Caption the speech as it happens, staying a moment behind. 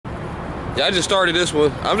Yeah, I just started this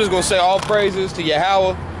one. I'm just gonna say all praises to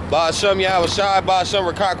Yahweh, Ba'ashem Yahweh Shai, Ba'ashem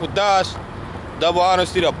Rakak Wadash. Double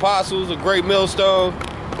honors to the apostles, a great millstone.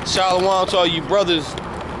 Shalom to all you brothers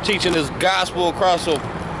teaching this gospel across the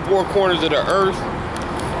four corners of the earth.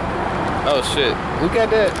 Oh shit, who got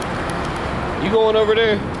that? You going over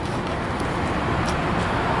there?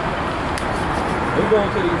 We going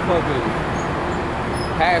to these fucking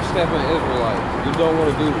half-stepping Israelites. You don't want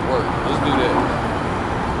to do the work. Just do that.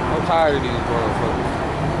 I'm tired of these motherfuckers.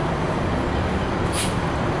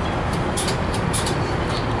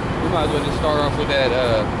 We might as well just start off with that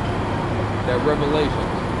revelation.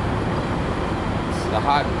 The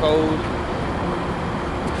hot and cold.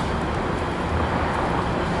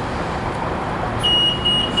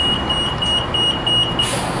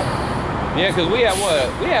 Yeah, because we had what?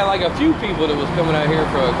 We had like a few people that was coming out here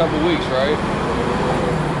for a couple weeks, right?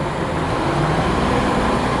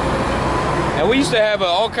 And we used to have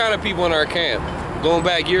all kind of people in our camp. Going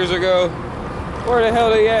back years ago. Where the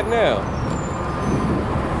hell they at now?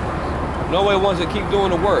 Nobody wants to keep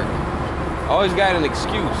doing the work. Always got an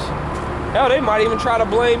excuse. Hell, they might even try to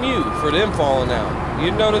blame you for them falling out.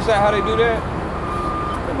 You notice that, how they do that?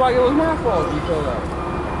 It's like it was my fault you fell out.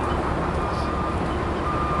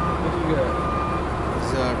 What you got?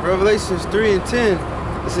 It's Revelations 3 and 10.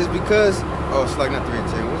 It says because, oh, it's like not 3 and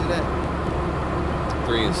 10. What was it at?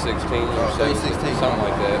 3 and 16 or 3 and 16. Something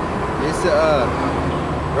like that. It's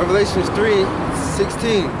Revelations 3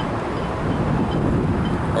 16.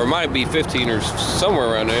 Or it might be 15 or somewhere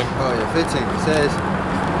around there. Oh yeah, 15. It says,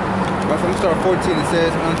 right from start 14, it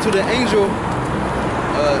says, unto the angel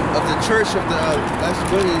of the church of the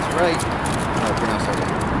Thessalonians write, I pronounce that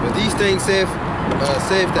right. But these things saith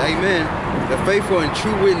the Amen, the faithful and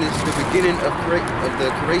true witness, the beginning of the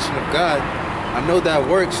creation of God. I know thy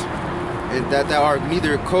works, and that thou art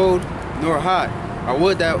neither cold nor hot. I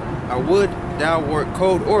would thou wert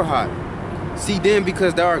cold or hot. See then,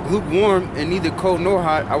 because thou art lukewarm and neither cold nor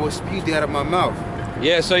hot, I will spew thee out of my mouth.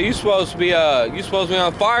 Yeah, so you supposed to be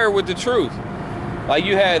on fire with the truth. Like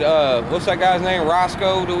you had what's that guy's name?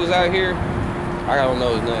 Roscoe that was out here. I don't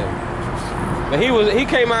know his name. But he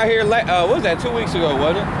came out here what was that, 2 weeks ago,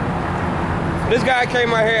 wasn't it? This guy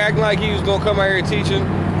came out here acting like he was gonna come out here teaching.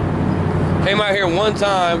 Came out here one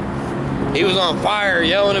time. He was on fire,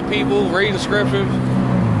 yelling at people, reading scriptures.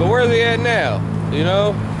 But where's he at now? You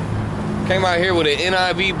know? Came out here with an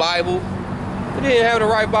NIV Bible. He didn't have the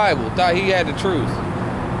right Bible. Thought he had the truth.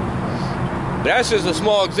 But that's just a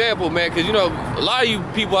small example, man, because, you know, a lot of you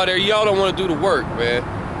people out there, y'all don't want to do the work, man.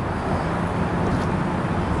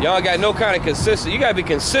 Y'all got no kind of consistency. You got to be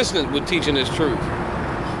consistent with teaching this truth.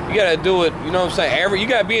 You got to do it, you know what I'm saying? You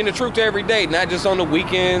got to be in the truth every day, not just on the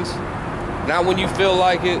weekends, not when you feel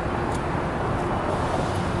like it.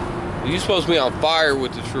 You're supposed to be on fire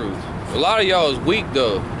with the truth. A lot of y'all is weak,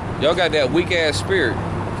 though. Y'all got that weak-ass spirit.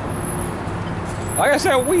 Like I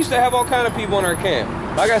said, we used to have all kind of people in our camp.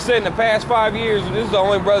 Like I said, in the past 5 years, this is the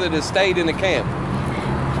only brother that stayed in the camp.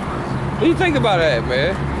 What do you think about that,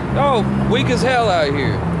 man? Y'all weak as hell out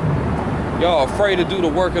here. Y'all afraid to do the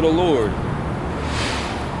work of the Lord.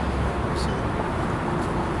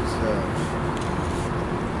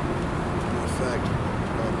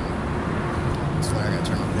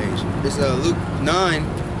 It's Luke 9.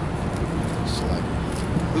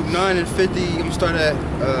 Luke 9 and 50. I'm gonna start at 57.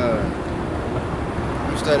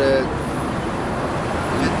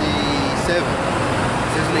 It says,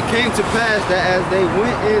 and it came to pass that as they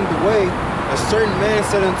went in the way, a certain man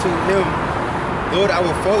said unto him, Lord, I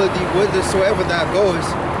will follow thee whithersoever thou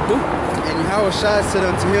goest. And Yahweh Shai said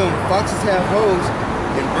unto him, foxes have holes,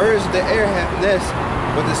 and birds of the air have nests,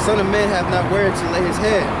 but the Son of Man hath not where to lay his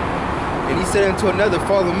head. And he said unto another,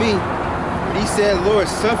 follow me. And he said, Lord,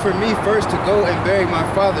 suffer me first to go and bury my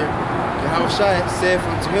father. Yahweh Shai said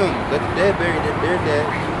unto him, let the dead bury their dead,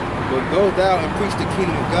 but go thou and preach the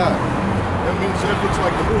kingdom of God. That means that looks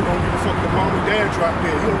like the Lord don't give a fuck if mom and dad drop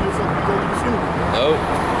dead. He don't give a fuck if you go to the funeral. No.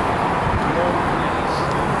 You know?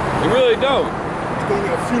 He really don't. It's going to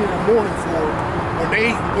be a funeral mourning for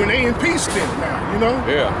when they in peace then now, you know?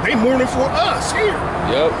 Yeah. They mourning for us here.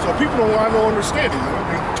 Yep. So people don't have no understanding, you know?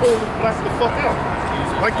 They totally black the fuck out.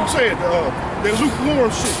 Like you said, that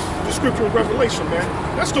lukewarm shit, the scripture of Revelation, man.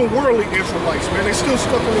 That's the worldly Israelites, man. They still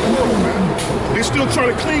stuck in the world, man. They still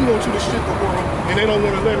trying to cling on to the shit of the world, and they don't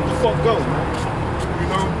want to let it the fuck go, man. You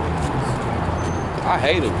know? I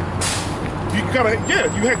hate them. You gotta, yeah,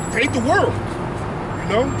 you hate the world, you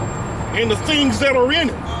know? And the things that are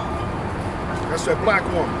in it. That's that black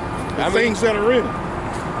woman. The things that are in it.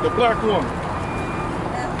 The black woman.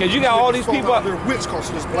 Cause you got all these people out their wits because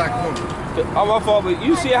of this black woman. Oh, my fault, but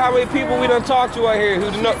you see how many people we done talked to out here who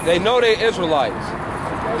know they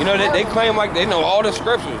Israelites. You know, they claim like they know all the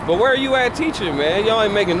scriptures. But where are you at teaching, man? Y'all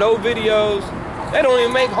ain't making no videos. They don't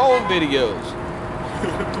even make home videos.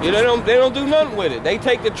 You know, they don't do nothing with it. They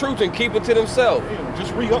take the truth and keep it to themselves. Yeah,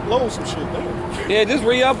 just re-upload some shit, man. Yeah, just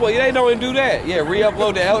re-upload. They don't even do that. Yeah,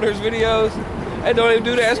 re-upload the elders' videos. They don't even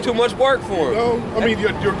do that. That's too much work for them. No, I mean,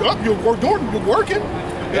 you're working.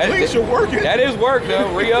 At least you're working. That is work, though.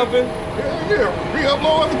 Re-upping. Yeah,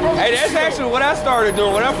 re-upload other brothers. Hey, that's actually what I started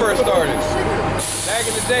doing when I first started. Back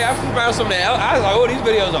in the day, I found some of the I was like, oh, these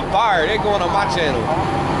videos are fire. They're going on my channel.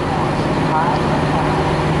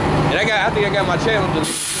 And I think I got my channel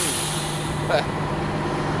deleted too.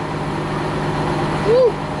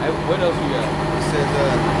 Hey, what else you got? It says,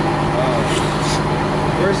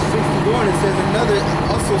 verse 61, it says, another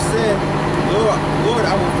also said, Lord,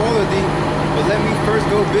 I will follow thee, but let me first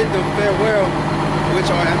go bid them farewell, which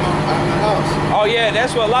are at my house. Oh yeah,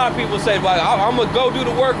 that's what a lot of people say. Like, I'm gonna go do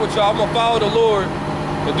the work with y'all. I'm gonna follow the Lord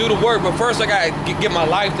and do the work. But first, I gotta get my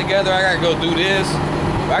life together. I gotta go do this.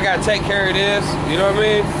 I gotta take care of this. You know what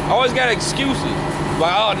I mean? I always got excuses.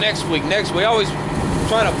 Like, oh, next week. Always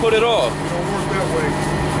trying to put it off. It don't work that way.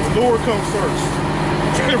 The Lord comes first.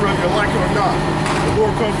 Whether you like it or not. The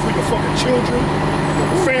Lord comes for your fucking children,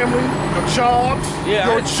 your family, your job,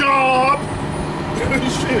 your job.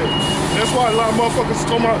 Shit. That's why a lot of motherfuckers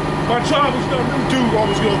told my job is done. Them dude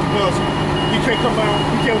always goes to us. He can't come out.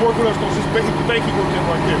 He can't work with us because his bank he working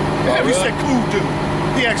right there. Oh, Heavy really? said, cool dude.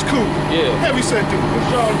 He asked cool. Yeah. Heavy said, dude, his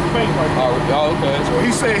job is the bank right there. Oh, okay. So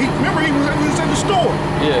he said, remember he was in the store.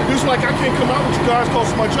 Yeah. He was like, I can't come out with you guys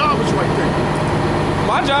because my job is right there.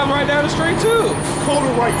 My job right down the street too.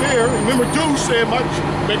 Coda right there. Remember, dude said,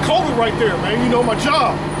 they Coda right there, man. You know my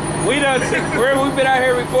job. We've been out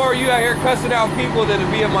here before. You out here cussing out people that'll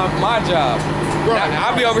be at my job. Right.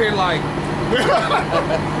 I'll be over here like.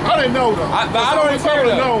 I didn't know though. But I don't even care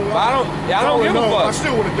though. I don't give a fuck. I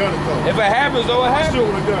still would have done it though. If it happens, though, it I happens. still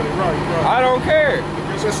would have done it. Right. I don't care.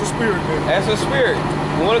 Because that's the spirit, man. That's a spirit.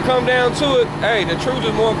 When it come down to it, hey, the truth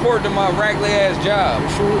is more important than my raggedy ass job.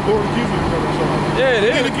 Sure, the Lord gives you another job. Yeah, it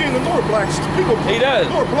is. And again, the Lord blacks people. He does.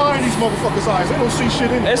 The Lord blind these motherfuckers' eyes. They don't see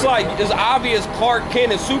shit anyway. It's like it's obvious Clark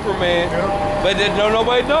Kent is Superman, but then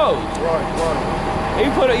nobody knows. Right.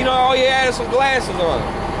 He put it, all he had is some glasses on.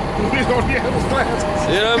 He only had was glasses.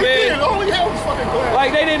 You know what I mean? All he had was fucking glasses.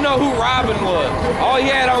 Like they didn't know who Robin was. All he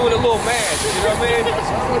had on was a little mask. You know what I mean?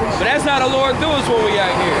 But that's how the Lord do us when we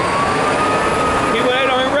out here. People, they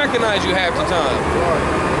don't even recognize you half the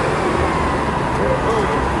time.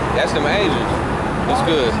 That's them angels. That's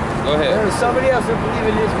good. Go ahead. There's somebody else that believe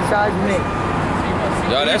in this besides me.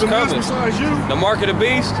 Yo, that's coming. Besides you? The mark of the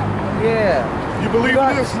beast? Yeah. You believe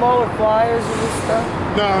got in this? smaller flyers and this stuff?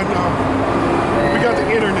 No. We got the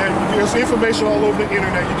internet. There's information all over the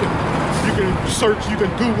internet. You can search, you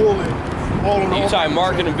can Google it. All of You type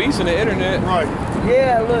mark of the beast on the internet. Right.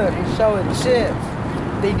 Yeah, look, it's showing chips.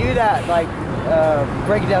 They do that, like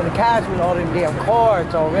breaking down the cash with all them damn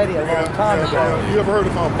cards already a long time ago. You ever heard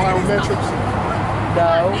of biometrics?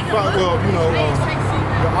 No. Well,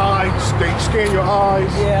 your eyes, they scan your eyes.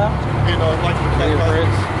 Yeah. And like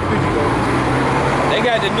Fingerprints. They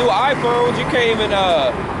got the new iPhones. You can't even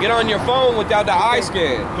get on your phone without the eye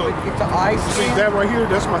scan. Look, It's an eye see scan. that right here?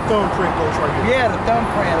 That's my thumbprint goes right here. Yeah, the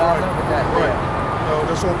thumbprint. I know what that. Right.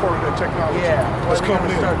 That's all part of that technology. Yeah. That's Are they coming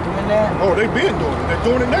gonna in. start doing that? Oh, they've been doing it. They're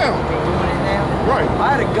doing it now. They're doing it now? Right. I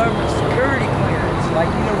had a government security clearance, like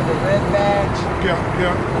with the red badge. Yeah. In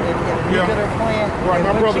a nuclear plant. Right, And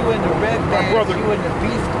my once brother- you in the red my badge, brother- you in the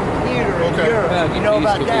beast computer in Okay. Europe. You know Beast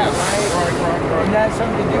about that, computer. right? And that's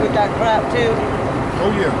something to do with that crap too. Oh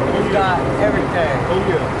yeah. It's got everything. Oh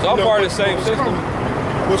yeah. It's all part of the same what's system. Coming,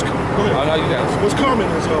 go ahead. Oh, no, you got it. What's coming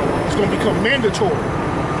is it's going to become mandatory.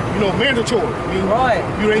 Mandatory. I mean, Right.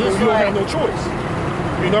 You don't have no choice.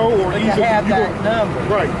 Or But either to have you that go, number.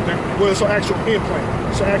 right. Well, it's an actual implant.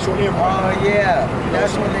 It's an actual implant. Oh yeah.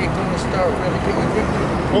 That's when they're going to start really picking.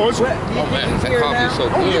 Oh, it's, Oh man, that coffee's so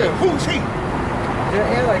oh yeah. good. Who's he? The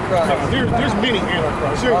Antichrist. There's many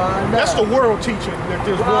antichrists. No. That's the world teaching that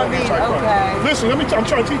there's Well, one I mean, antichrist. okay. Listen, I'm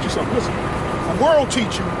trying to teach you something. Listen, the world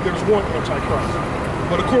teach you there's one antichrist.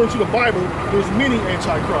 But according to the Bible, there's many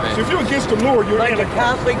antichrists. If you're against the Lord, you're Like a antichrist.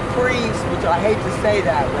 Catholic priest, which I hate to say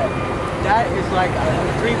that, but that is like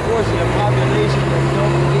 3/4 of the population that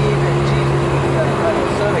don't believe that Jesus is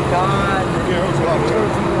the Son of God. Yeah, there's a lot of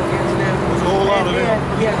Church people against them. There's a whole lot of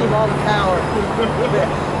them. He has a lot of power. But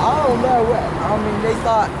I don't know. I mean, they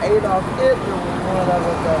thought Adolf Hitler was one of them.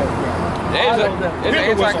 It's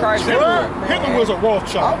Antichrist everywhere. Hitler was a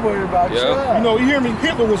Rothschild. I'm worried about Trump. You know, you hear me?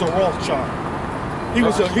 Hitler was a Rothschild. He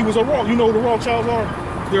was a Roth. You know who the Rothschilds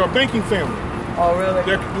are? They're a banking family. Oh, really?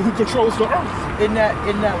 Who controls the earth. Isn't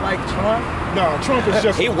that like Trump? No, Trump is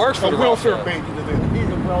just he works for a the welfare Rothschild. baby to them. He's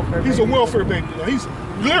a welfare He's baby. a welfare baby. You know, he's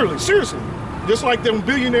literally, seriously, just like them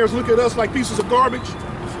billionaires look at us like pieces of garbage.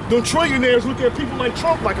 Them trillionaires look at people like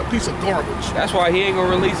Trump like a piece of garbage. That's why he ain't gonna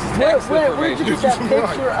release his tax Where'd you information. get that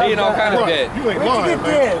picture of He ain't all kind of Right. dead. You ain't Where'd you lying, get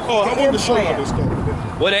man. this? Oh, I The wanted to show you implant. this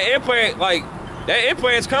stuff. Well, the implant, like, that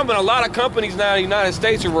implant's coming. A lot of companies now in the United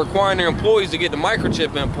States are requiring their employees to get the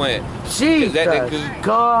microchip implant. Jesus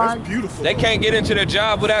God. That's beautiful. They can't get into their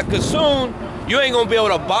job without, because soon you ain't gonna be able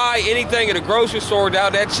to buy anything at a grocery store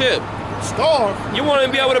without that chip. Starve. You won't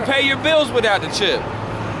even be able to pay your bills without the chip.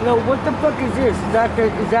 No, what the fuck is this? Is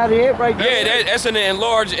that it right there? Yeah, that's an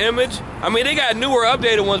enlarged image. I mean, they got newer,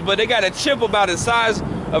 updated ones, but they got a chip about the size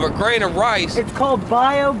of a grain of rice. It's called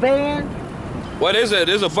BioBand. Well, there's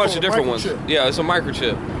a bunch of different ones. microchip. Yeah, it's a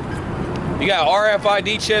microchip. You got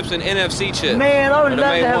RFID chips and NFC chips. Man, I would They're the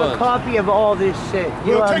love to main have ones. a copy of all this shit.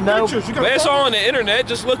 You Well, don't take know? pictures. You got But a it's phone? all on the internet.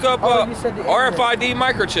 Just look up Oh, you said the RFID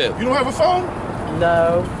microchip. You don't have a phone?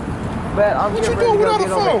 No. But I'm What you getting ready doing to go without a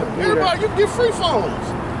get on the phone? computer. Everybody, you can get free phones.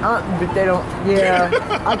 But they don't.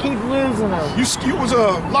 Yeah. I keep losing them. You was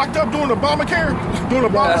locked up doing Obamacare? Doing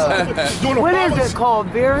Obama? Doing What Obama's? is it called?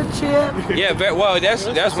 VeraChip? Yeah, well, that's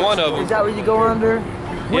one of Is them. that what you go under?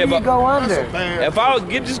 What Yeah, do you but go That's under? a bad. If I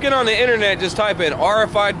just get on the internet, just type in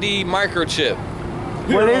RFID microchip.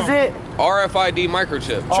 What is it? RFID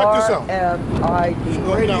microchip. Check this out.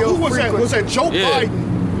 RFID. Now, who was that? Was that Joe Yeah. Biden?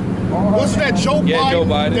 Was that Joe Yeah, Biden Joe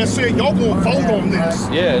Biden. that said y'all gonna vote on this?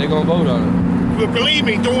 Yeah, they're gonna vote on But believe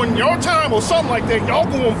me, during your time or something like that, y'all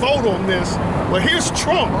gonna vote on this. But here's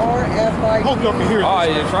Trump. RFID. Hope y'all can hear it. Oh,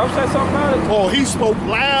 this. yeah, Trump said something about it? Oh, he spoke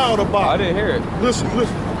loud Oh, about I it. didn't hear it. Listen.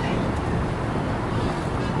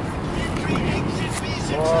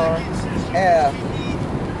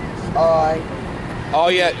 RFID. Oh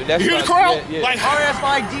yeah, that's You hear what the I- crowd? Yeah, yeah. Like,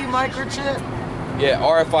 RFID microchip? Yeah,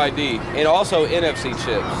 RFID and also NFC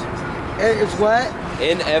chips. It's what?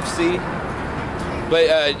 NFC. But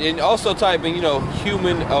and also type in,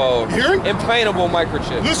 human Hearing? implantable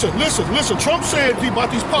microchip. listen. Trump said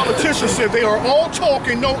about these politicians said they are all talk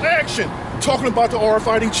and no action. Talking about the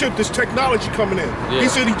RFID chip, this technology coming in. Yeah. He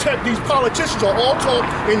said these politicians are all talk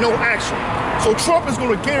and no action. So Trump is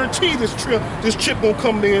going to guarantee this chip gonna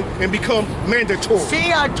come in and become mandatory.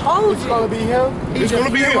 See, I told you. It's gonna be him. It's gonna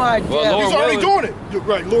be him. Well, Lord He's already willing. doing it. You're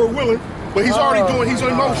right, Lord willing. But he's already doing. He's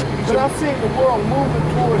in motion. But I'm seeing the world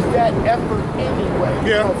moving towards that effort anyway.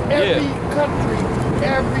 Yeah. Because every country,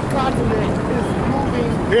 every continent is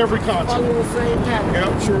moving Every on continent. the same pattern.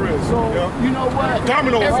 Yeah, sure is. So, Yeah. you know what?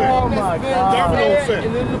 Domino effect. Everything Oh my that's been God. Domino said effect.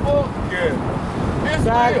 And in the book, Yeah. it's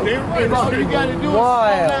Exactly. real. Damn right, And all it's you real. got to do is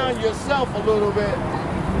Why? slow down yourself a little bit,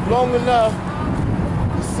 long enough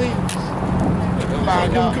to see.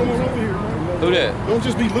 Find Don't out. come on over here, man. Who that? Don't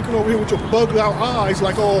just be looking over here with your bugged out eyes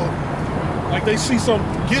like they see some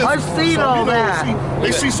gift. I've or seen something, all that.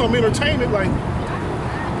 They see some entertainment like,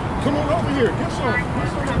 come on over here, get some.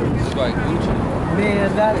 It's like Gucci.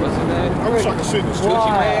 Man, that What's is his name? I wish I could send this to you. Gucci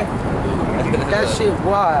wild. man. That shit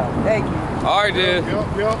wild. Thank you. All right, dude.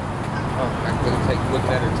 Yup. Oh, I couldn't take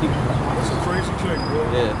looking at her teeth. That's a crazy chick, bro.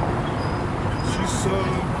 Yeah.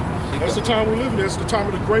 She's that's the time we're living in. It's the time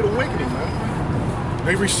of the Great Awakening, man.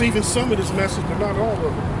 They receiving some of this message, but not all of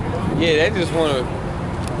it. Yeah, they just want to.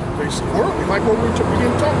 They worldly, like what we're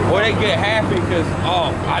beginning talking about. Or they get happy because,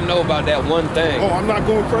 I know about that one thing. Oh, I'm not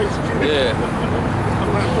going crazy. Yeah.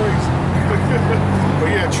 I'm not crazy. But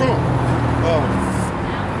yeah, Trump.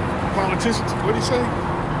 Politicians, what did he say?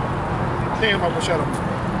 Damn, I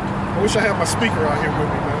wish I had my speaker out here with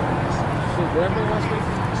me, man.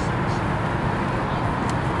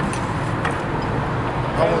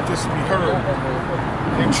 I want this to be heard.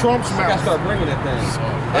 In Trump's I gotta mouth. start bringing that thing.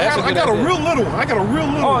 I got a real little one. I got a real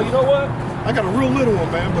little Oh, one. you know what? I got a real little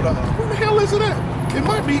one, man. But where the hell is it at? It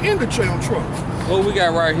might be in the trail Trump. What we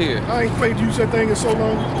got right here? I ain't played use that thing in so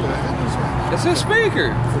long. What the hell is that? It's a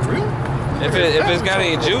speaker. For real? If it's got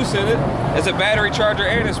any juice in it, it's a battery charger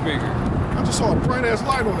and a speaker. I just saw a bright ass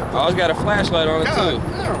light on it. Oh, it's got a flashlight on it God too.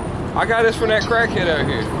 damn. I got this from that crackhead out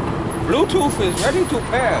here. Bluetooth is ready to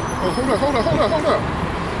pair. Oh, hold up.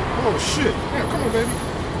 Oh shit. Yeah, come on, baby.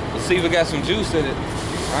 Let's see if it got some juice in it.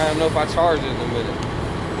 I don't know if I charge it in a minute.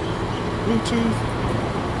 Bluetooth.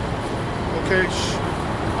 Okay.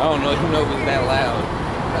 I don't know if you know if it's that loud.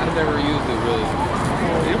 I've never used it really. Oh,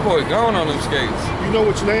 Your boy gone on them skates. You know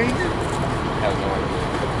which name? I have no idea.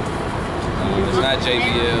 It's not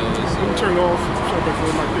JBL. Let me turn it off. Turn back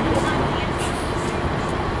on my big off.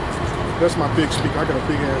 That's my big speaker. I got a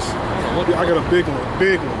big ass. I got a big one.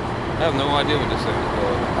 Big one. I have no idea what this thing is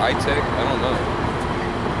called. iTech? I don't know.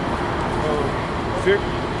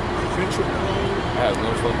 Venture Pro. I have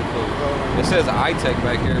no fucking clue. It says iTech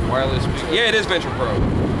back here. Wireless speaker. Yeah, it is Venture Pro.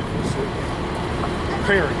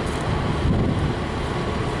 Perry.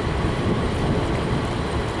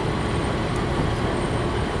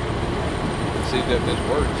 See if this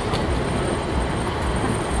works.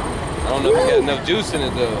 I don't know if it got enough juice in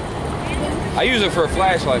it though. I use it for a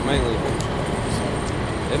flashlight mainly.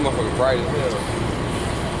 That motherfucker bright as hell.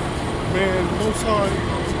 Man, Most High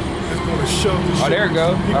is gonna shove this shit. Oh, there it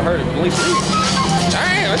go. I heard it blink.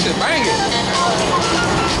 Damn, that shit banging.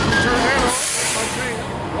 Turn that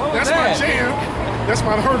off. That's my jam. That's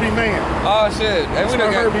my Herbie man. Oh shit. Hey, That's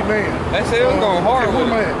my Herbie man. That's it. I'm going hard with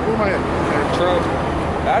it. Where am I at? Trump.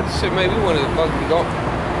 That shit made me want to fucking go,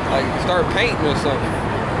 like, start painting or something.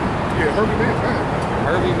 Yeah, Herbie man, man.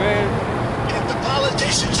 Herbie man. If the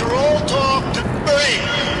politicians are all talk to breathe,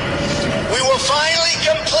 we will finally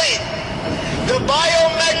complete the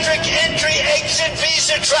biometric entry exit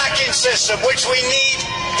visa tracking system, which we need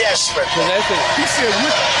desperately. So that's it. He said,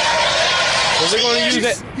 So they're gonna use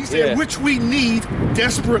that. He said, which we need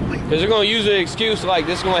desperately. Because they're gonna use the excuse like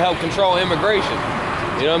this is gonna help control immigration.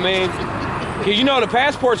 You know what I mean? Because you know the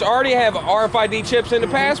passports already have RFID chips in the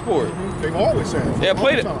passport. They've always had. Yeah,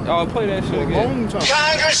 play that. Oh, play that shit again.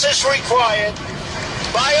 Congress has required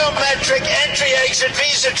biometric entry-exit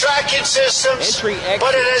visa tracking systems,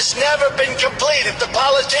 but it has never been completed. The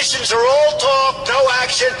politicians are all talk, no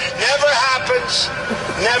action, never happens,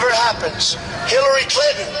 never happens. Hillary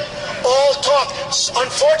Clinton, all talk.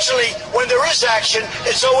 Unfortunately, when there is action,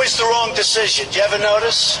 it's always the wrong decision. Do you ever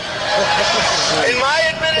notice? In my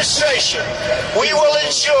administration, we will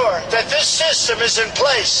ensure that this system is in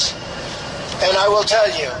place. And I will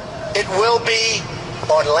tell you, it will be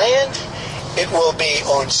on land, it will be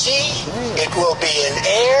on sea, it will be in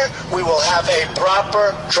air. We will have a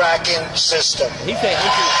proper tracking system.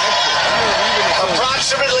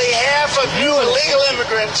 Approximately half of new illegal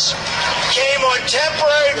immigrants came on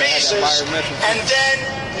temporary visas and then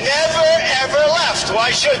never ever left.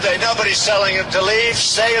 Why should they? Nobody's telling them to leave.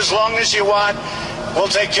 Stay as long as you want. We'll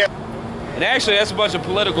take care. And actually, that's a bunch of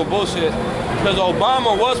political bullshit. Because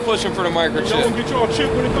Obama was pushing for the microchip. Y'all gonna get y'all a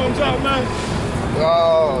chip when it comes out, man?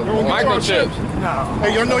 Oh, microchips. No.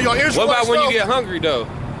 Hey, y'all know y'all Israelites. What about when though? you get hungry though?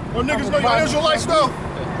 Y'all niggas know y'all Israelites though?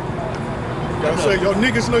 Y'all say y'all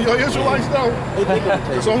niggas know y'all Israelites though?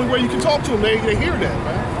 That's the only way you can talk to them. They hear that,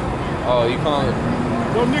 man. Oh, you calling?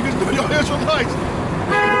 Y'all niggas know y'all Israelites.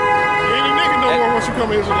 Any nigga know more once you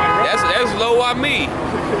come Israelite, right? That's low on me.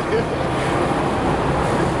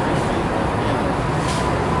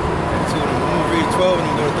 I'm gonna read 12 and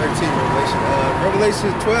I'm going to 13.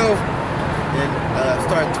 Revelation 12 and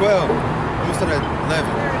start 12. I'm gonna start at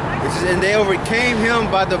 11. It says, and they overcame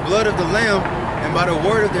him by the blood of the Lamb and by the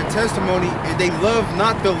word of their testimony, and they loved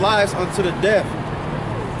not their lives unto the death.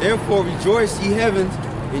 Therefore rejoice, ye heavens,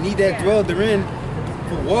 and ye that dwell therein.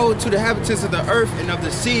 For woe to the inhabitants of the earth and of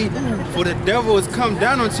the sea, for the devil is come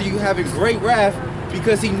down unto you having great wrath,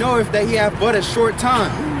 because he knoweth that he hath but a short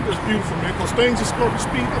time. That's beautiful, man, because things are starting to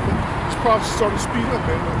speed up, man. This prophecy is starting to speed up,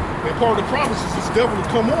 man. And part of the prophecy is this devil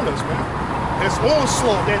will come on us, man. That's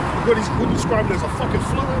onslaught, that what he described as a fucking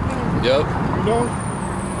flood, man. Yep. You know?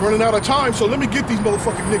 Running out of time, so let me get these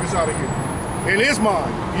motherfucking niggas out of here. And it's mine,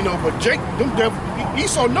 you know, but Jake, them devil,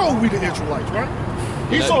 Esau know we the Israelites, right?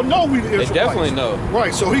 Esau know we the Israelites. They definitely know.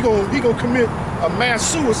 Right, so he gonna commit a mass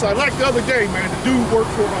suicide. Like the other day, man, the dude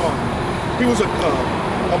worked for, he was a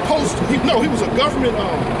post, he was a government,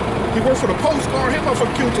 he worked for the Post Guard. He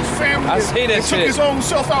motherfucker killed his family. I see that and shit. took his own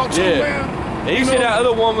self out too, man. And you see that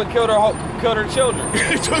other woman killed her children.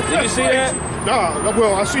 Did you see that? Nah,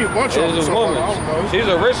 well, I see a bunch of them. It was a woman. I don't know. She's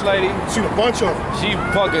a rich lady. Seen a bunch of them.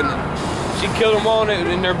 She killed them all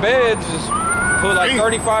in their beds, just put like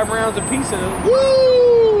 35 rounds of piece in them.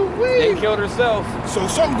 Woo! Then killed herself. So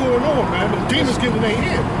something going on, man. The demons getting in their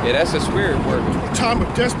head. Yeah, that's a spirit working. A time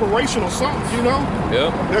of desperation or something, you know?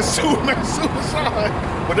 Yeah. That's suicide.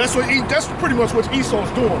 But that's pretty much what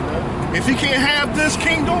Esau's doing, man. If he can't have this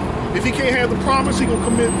kingdom, if he can't have the promise, he gonna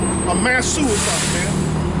commit a mass suicide, man.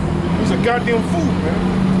 He's a goddamn fool, man.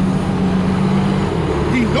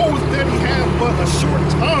 He knows that he has but a short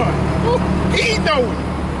time. He knows it.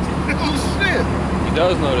 Oh shit. He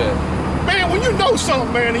does know that. Man, when you know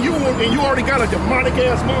something, man, and you already got a demonic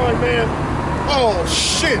ass mind, man, oh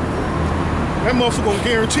shit. That motherfucker gonna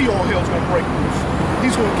guarantee all hell's gonna break loose.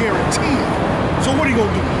 he's gonna guarantee it. So what he gonna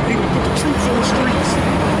do? He gonna put the troops on the streets.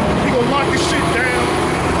 He gonna lock this shit down.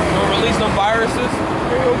 Gonna release them viruses?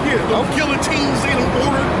 Hell yeah. Those guillotines they done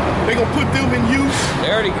ordered, they gonna put them in use.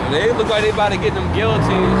 They look like they about to get them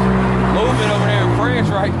guillotines moving over there in France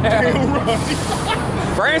right now. Damn right.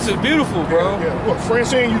 France is beautiful, bro. Yeah. What,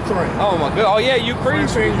 France and Ukraine. Oh my god. Oh yeah, Ukraine.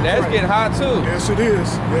 That's getting hot too. Yes it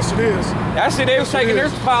is. Yes it is. I see they was taking their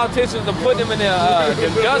politicians and putting them in the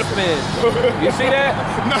dustbin. You see that?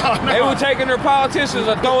 No. They were taking their politicians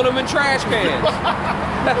and throwing them in trash cans.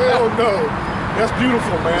 Hell no. That's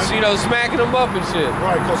beautiful, man. So, you know, smacking them up and shit.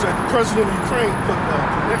 Right, because the president of Ukraine put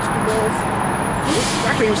next to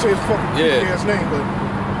I can't even say his fucking ass name, but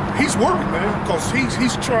he's worried, man, because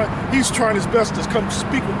he's trying his best to come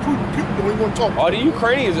speak with Putin. Putin don't even want to talk. Oh, the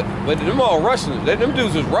Ukrainians, but them all Russians. Them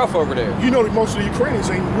dudes is rough over there. You know that most of the Ukrainians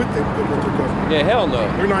ain't with their government. Yeah, hell no.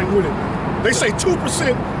 They're not even with it. They say 2%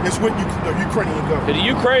 is with the Ukrainian government. The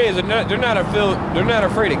Ukrainians they're not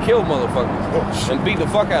afraid to kill motherfuckers and beat the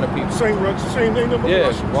fuck out of people. Same name number. Yeah,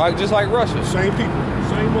 Russia. just like Russia. Same people,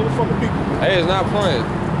 same motherfucking people. Hey, it's not playing.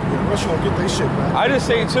 Yeah, Russia gonna get their shit back. I just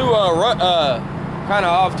seen too, kind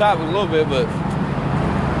of off topic a little bit, but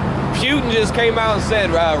Putin just came out and said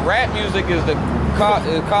rap music is the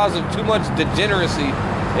cause of too much degeneracy,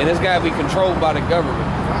 and it's got to be controlled by the government.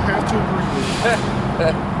 I have to agree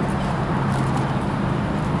with you.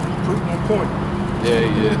 Point.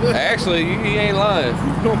 Yeah. Actually, he ain't lying.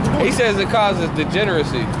 He says it causes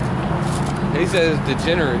degeneracy. He says it's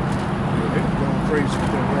degenerate. Yeah, they're going crazy.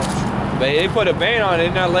 But they put a ban on it.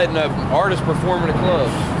 They're not letting artists perform in the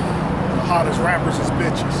clubs. The hottest rappers is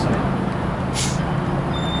bitches.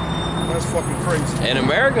 That's fucking crazy. In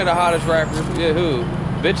America, the hottest rappers, yeah, who?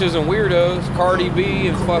 Bitches and weirdos. Cardi B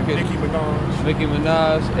and fucking Nicki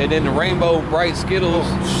Minaj. And then the Rainbow Bright Skittles.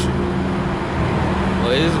 Oh, shit.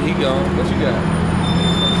 Well, he gone. What you got?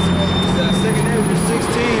 Second name was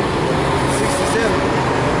 1667.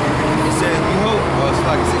 It says, behold, it's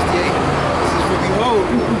like 68. It says, for behold,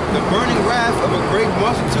 the burning wrath of a great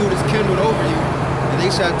multitude is kindled over you, and they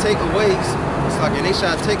shall take away, and they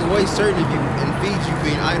shall take away certain of you, and feed you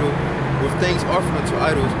being idle, with things offered unto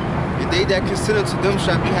idols. And they that consent unto them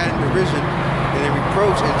shall be had in derision, and in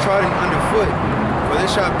reproach, and trodden underfoot. For there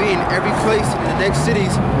shall be in every place in the next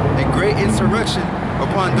cities a great insurrection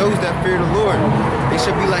upon those that fear the Lord. They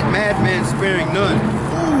shall be like madmen, sparing none,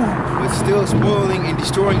 but still spoiling and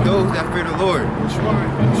destroying those that fear the Lord. That's right.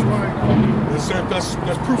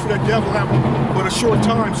 That's proof of that devil having but a short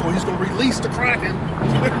time, so he's gonna release the Kraken.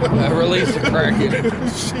 Release the Kraken.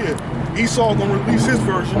 Shit. Esau gonna release his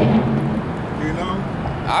version. You know?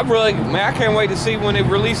 I can't wait to see when they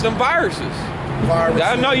release them viruses.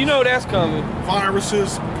 I know you know that's coming.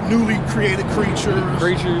 Viruses, newly created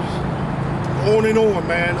creatures. On and on,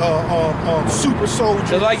 man. Super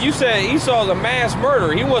soldiers. Like you said, Esau's a mass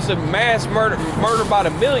murderer. He wants to mass murder by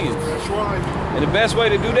the millions. That's right. And the best way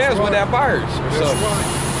to do that is with that virus. That's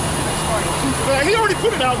right. He already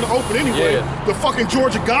put it out in the open anyway. Yeah. The fucking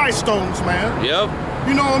Georgia Guidestones, man. Yep.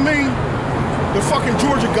 You know what I mean? The fucking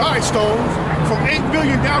Georgia Guidestones from 8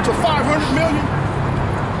 billion down to 500 million.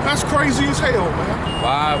 That's crazy as hell,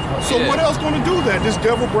 man. So what else gonna do that? This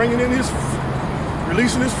devil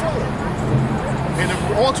releasing his flood. And the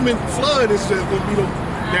ultimate flood is going to be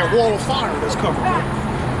that wall of fire that's coming.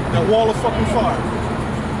 That wall of fucking fire.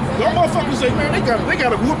 Them motherfuckers say, man, they got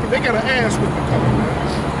a whooping, they got an ass whooping coming,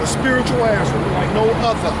 man. A spiritual ass whooping like no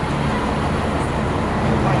other.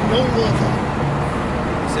 Like no other.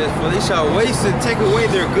 It says, for they shall waste and take away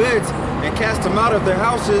their goods and cast them out of their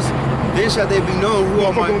houses. Then shall they be known who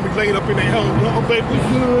are my... Motherfuckers gonna be laid up in their home. Oh, baby, we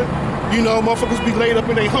good. You know, motherfuckers be laid up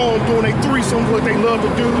in their home doing their threesomes what they love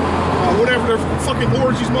to do. Whatever their fucking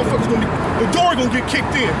orgies, motherfuckers gonna be... The door gonna get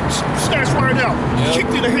kicked in. Snatched right out. Yep.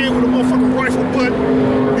 Kicked in the head with a motherfucking rifle butt.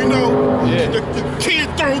 You know, the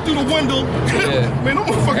kid thrown through the window. Yeah. Man, them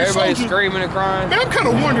motherfucking Everybody's soldiers... screaming and crying. Man, I'm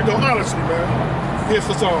kind of wondering though, honestly, man, if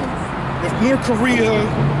North Korea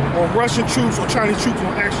or Russian troops or Chinese troops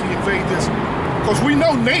will actually invade this. Because we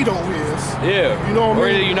know NATO is. Yeah. You know what I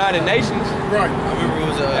mean? Or the United Nations. Right. I remember it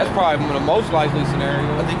was that's probably one of the most likely scenarios.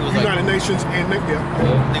 I think it was United Nations and I think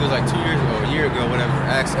it was like 2 years ago, a year ago, whatever.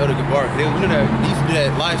 Asked Elder Gabar. We knew that he used to do that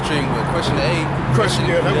live stream with Question to A.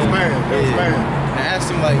 That was bad. That was bad. And I asked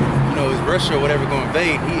him like, you know, is Russia or whatever going to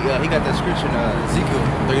invade? He got that scripture in Ezekiel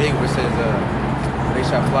 38 where it says they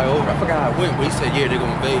shall fly over. I forgot how it went, but he said, yeah, they're going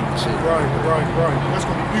to invade and shit. Right. That's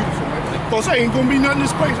going to be beautiful, man. Because ain't going to be nothing in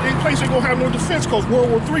this place. Ain't place ain't going to have no defense because World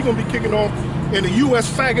War III going to be kicking off and the U.S.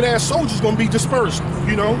 faggot-ass soldiers going to be dispersed,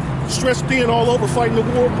 you know, stressed thin all over fighting the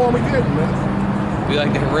war of Armageddon, man. Be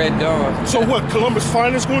like that Red Dawn. So what? Columbus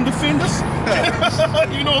finest going to defend us?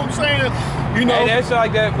 You know what I'm saying? You know. Hey, that's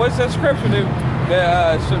like that. What's that scripture?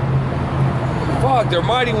 Fuck, their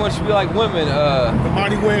mighty ones should be like women. The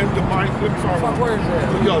mighty wind, the mighty. Fuck, where is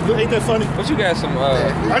that? Yo, ain't that funny? But you got some.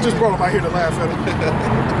 I just brought them out here to laugh at them.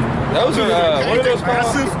 Those are what are those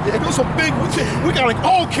called? Those are big. We got like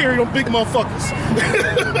all carry them big motherfuckers.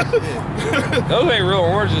 Those ain't real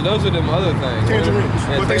oranges. Those are them other things. Tangerines,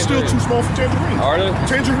 yeah, but they still too small for tangerines. Are they?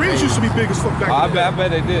 Tangerines used to be big as fuck back in the day. I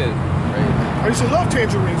bet they did. I used to love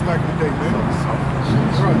tangerines back in the day, man.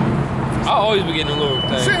 Right. I always be getting a little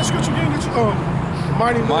thing. Say that scripture again. It's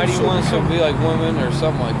mighty ones should be like women or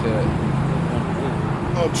something like that.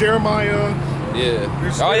 Jeremiah. Yeah.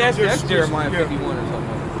 Oh, that's Jeremiah 51 or something.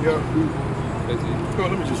 Yeah. 50. Oh,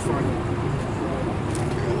 let me just find it.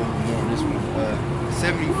 A little more on this one.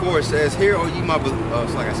 74 says, "Hear, O ye my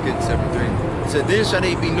it's like I skipped 73. It said, then shall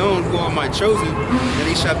they be known who are my chosen, and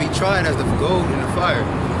they shall be tried as the gold in the fire.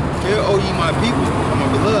 Hear, O ye my people, my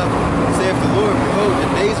beloved, saith the Lord, behold, the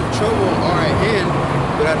days of trouble are at hand,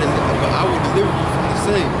 but I will deliver you from the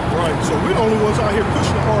same." Right. So we're the only ones out here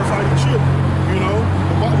pushing the hard-fighting shit. You know,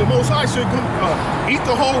 the Most High said, "Eat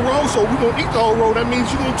the whole road." So we're gonna eat the whole road. That means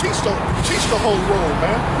you're gonna teach the whole road,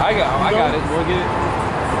 man. I got it. We'll get it.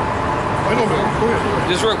 I know, man. Go ahead.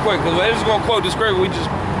 Just real quick, because we're just gonna quote the scripture. We just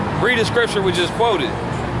read the scripture we just quoted.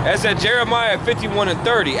 That's at Jeremiah 51 and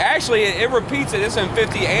 30. Actually, it repeats it. It's in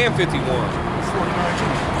 50 and 51. 49.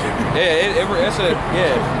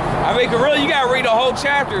 Yeah, I mean, really, you gotta read the whole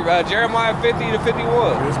chapter, Jeremiah 50 to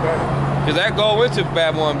 51. It's bad. Because that go into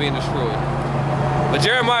Babylon being destroyed. But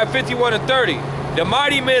Jeremiah 51 and 30. The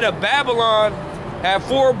mighty men of Babylon have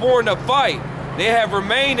forborne to fight. They have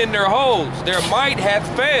remained in their holes. Their might hath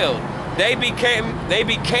failed. They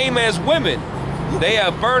became as women. They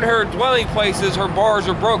have burned her dwelling places. Her bars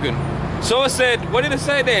are broken. So it said, what did it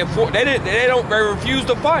say? They refused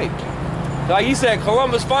to fight. Like he said,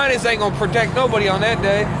 Columbus finest ain't gonna protect nobody on that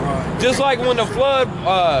day. Right. Just like when the flood,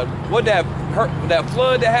 that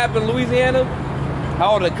flood that happened in Louisiana,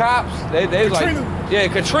 all the cops, they was like, yeah,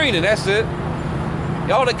 Katrina, that's it.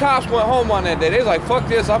 All the cops went home on that day. They was like, fuck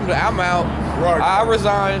this, I'm out. Right. I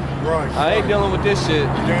resign. Right. I ain't dealing with this shit.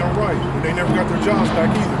 You're damn right. And they never got their jobs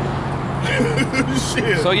back either.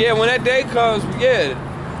 Shit. So yeah, when that day comes, yeah,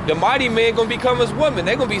 the mighty men gonna become as women.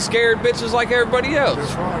 They gonna be scared bitches like everybody else.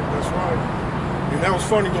 That's right. And that was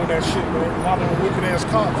funny doing that shit, man. A lot of them wicked ass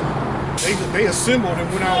cops. They assembled and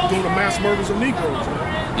went out doing the mass murders of Negroes,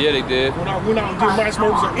 man. Yeah, they did. Went out and did mass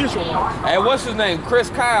murders of Israelites. Hey, what's his name?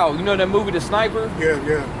 Chris Kyle. You know that movie, The Sniper? Yeah.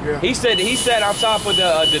 He sat on top of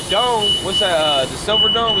the dome. What's that? The Silver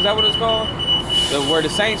Dome? Is that what it's called? Where the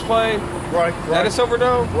Saints play? Right. Is that a Silver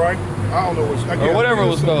Dome? Right. I don't know what's or whatever it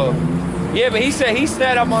was called. Yeah, but he said he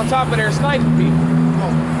sat up on top of there sniping people.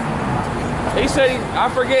 Oh. He said I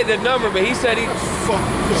forget the number, but he said he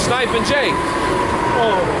sniping Jake.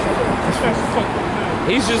 Oh, that's fucked up, man.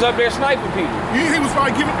 He's just up there sniping people. He was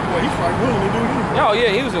probably giving. Well, he's probably willing to do it. Oh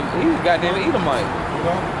yeah, he was goddamn Edomite. You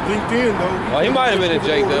know, LinkedIn though. Well, he might have been a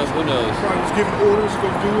Jake though. Who knows? Probably was giving orders to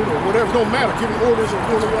go do it or whatever. It don't matter. Giving orders or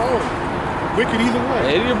doing it your own. Wicked either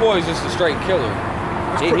way. Yeah, your boy's just a straight killer.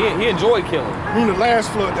 He enjoyed killing. Remember the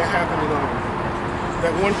last flood that happened in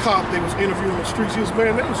that one cop they was interviewing in the streets. He was,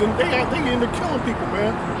 man, they ended up killing people,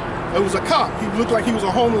 man. It was a cop. He looked like he was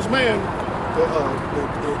a homeless man. The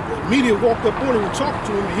media walked up on him and talked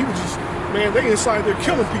to him, and he was just, man, they inside there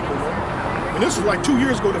killing people, man. And this was like 2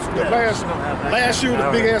 years ago. The last year,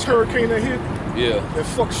 the big ass hurricane that hit. Yeah. That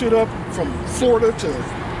fucked shit up from Florida to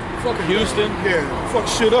fucking Houston. Yeah,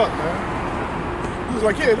 fucked shit up, man. He was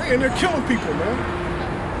like, yeah, they in there killing people, man.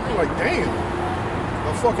 I'm like, damn,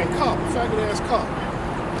 a fucking cop, a faggot ass cop.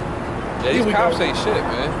 Yeah, these cops ain't shit,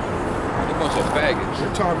 man. They're a bunch of faggots.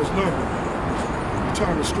 Their time is numbered. Their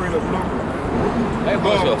time is straight up numbered, man. They a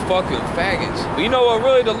bunch of fucking faggots. But you know what?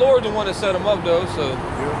 Really, the Lord's the one that set them up, though. So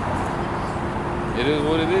yeah. It is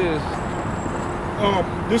what it is.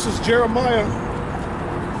 This is Jeremiah.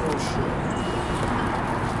 Oh shit.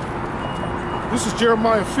 This is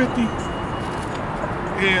Jeremiah 50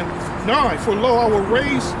 and 9. For lo, I will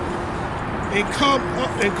raise and come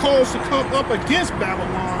up and cause to come up against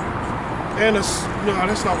Babylon. And no,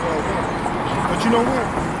 that's not what I want. But you know what?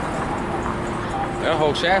 That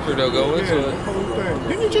whole chapter though go into it. The whole thing.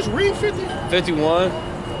 Didn't you just read 50? 51.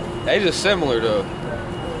 They just similar though.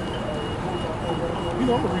 You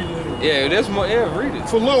know I'm gonna read it anyway. Yeah, that's more. Yeah, read it.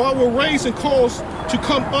 For lo, I will raise and cause to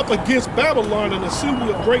come up against Babylon an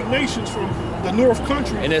assembly of great nations from the north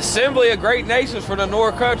country. An assembly of great nations from the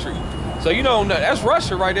north country. So you know that's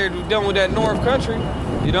Russia right there dealing with that north country.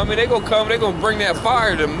 You know what I mean? They gonna come. They gonna bring that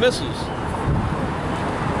fire, the missiles.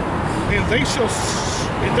 and they shall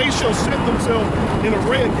set themselves in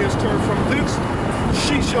array against her. From thence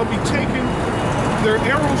she shall be taken. Their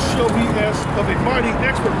arrows shall be as of a mighty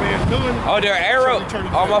expert man. None. Oh, their arrows.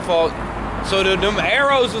 Oh, my fault. So them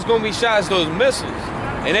arrows is gonna be shot as those missiles,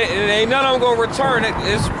 and ain't none of them gonna return.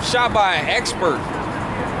 It's shot by an expert.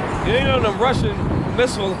 You ain't know them Russian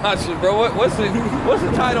missile launcher, bro. What's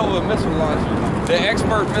the title of a missile launcher? The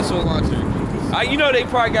expert missile launcher. You know they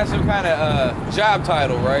probably got some kind of job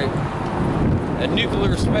title, right? A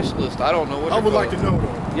nuclear specialist. I don't know what. I would like to know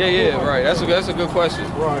though. Yeah, right. That's a good question.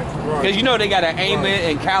 Right. Because you know they gotta aim it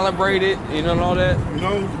and calibrate it, you know, and all that. You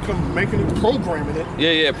know, come making it, programming it.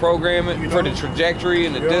 Yeah, program it for the trajectory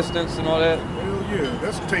and the distance and all that. Hell yeah,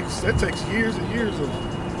 that takes years and years of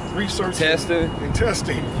research, testing.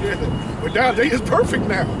 Yeah, but now it's perfect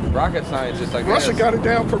now. Rocket scientists, I guess. Russia got it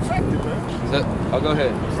down perfected, man. Go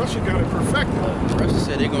ahead. Russia got it perfected. Russia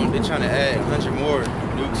said they're trying to add 100 more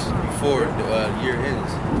nukes before the year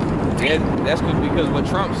ends. And that's because what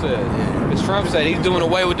Trump said. Because Trump said he's doing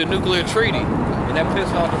away with the nuclear treaty, and that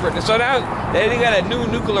pissed off the British. So now they got a new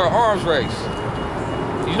nuclear arms race.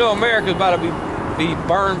 You know America's about to be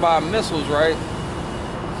burned by missiles, right?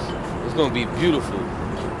 It's gonna be beautiful.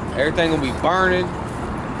 Everything gonna be burning.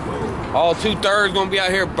 All 2/3 gonna be out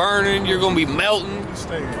here burning. You're gonna be melting.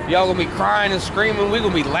 Y'all gonna be crying and screaming. We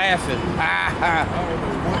gonna be laughing. I don't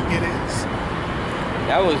know what it is.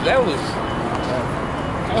 That was.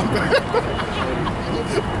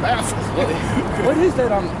 What is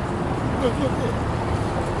that? Look.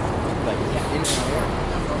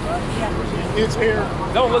 It's air.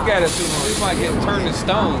 Don't look at it too much. You might get turned to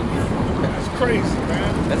stone. That's crazy,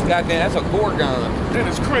 man. That's a Gorgon. That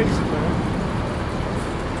is crazy, man.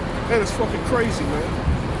 That is fucking crazy, man.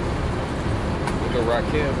 Look at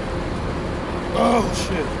Rakim. Oh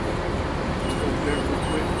shit. Let's go there real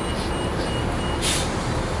quick.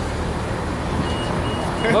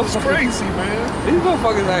 That's crazy, man. These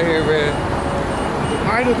motherfuckers out here, man. The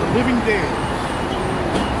Night of the Living Dead.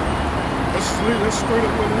 That's straight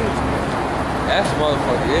up what it is, man. That's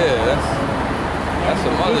motherfucker, yeah. That's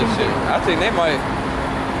some other shit. I think they might.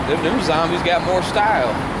 Them zombies got more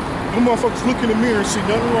style. Them motherfuckers look in the mirror and see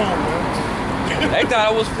nothing wrong, man. They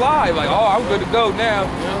thought it was fly. Like, oh, I'm good to go now.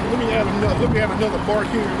 Yeah, let me add another bark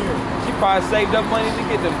here and there. She probably saved up money to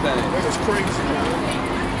get them things. That is crazy,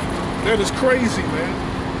 man. That is crazy, man.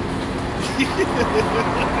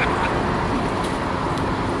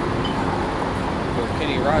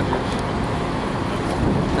 Kenny Rogers.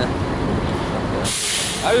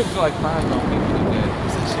 I just feel like crying on people today.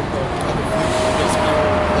 What's that shit called?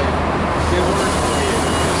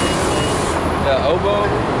 The oboe?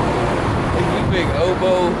 You big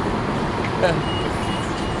oboe.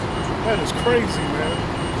 That is crazy, man.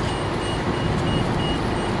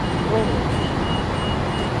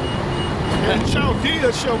 And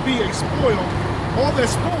Chaldea shall be a spoil. All that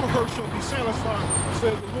spoil her shall be satisfied,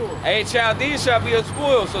 says the Lord. Hey, Chaldees shall be a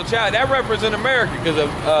spoil. So that represents America because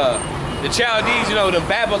of the Chaldees, you know, the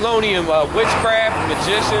Babylonian witchcraft,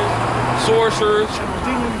 magicians, sorcerers.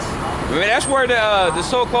 Chaldeans. I mean, that's where the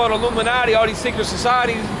so-called Illuminati, all these secret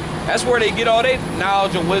societies, that's where they get all their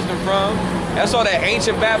knowledge and wisdom from. That's all that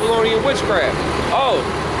ancient Babylonian witchcraft. Oh,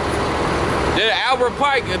 the Albert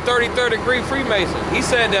Pike, a 33rd degree Freemason. He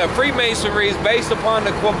said that Freemasonry is based upon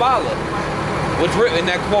the Kabbalah, and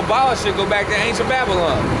that Kabbalah should go back to ancient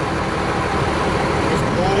Babylon. There's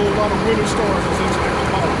a whole lot of winter stars that's into the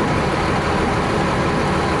Kabbalah.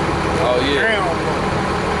 Oh, yeah. Damn,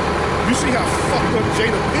 you see how fucked up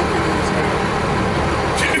Jada Pinkett is, man.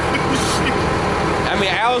 I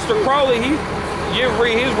mean, Aleister Crowley, you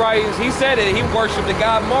read his writings, he said that he worshiped the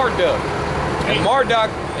god Marduk. And Marduk,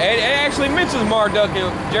 it actually mentions Marduk in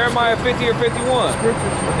Jeremiah 50 or 51.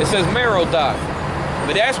 It says Merodach.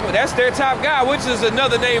 But that's their top god, which is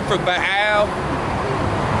another name for Baal,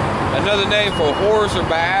 another name for Horus or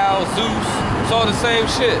Baal, Zeus. It's all the same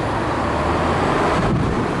shit.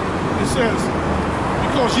 It says,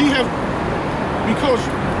 because ye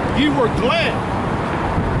were glad,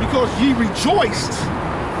 because ye rejoiced,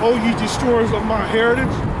 O ye destroyers of my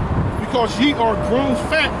heritage, because ye are grown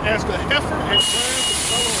fat as the heifer and grass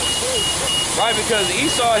and fellow. Right, because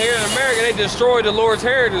Esau here in America, they destroyed the Lord's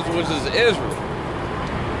heritage, which is Israel.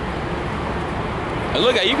 And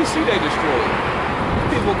look at, you can see they destroyed it.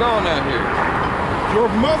 People gone out here. Your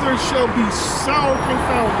mother shall be sour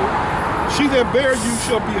confounded. She that bare you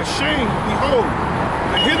shall be ashamed. Behold,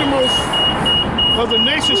 the hittermost of the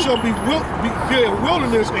nations shall be a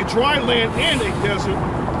wilderness, a dry land, and a desert.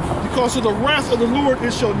 Because of the wrath of the Lord,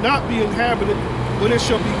 it shall not be inhabited. but it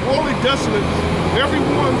shall be wholly desolate.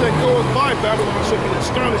 Everyone that goes by Babylon shall be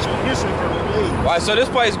astonished and hissing from the age. All right, so this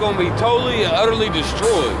place is gonna be totally and utterly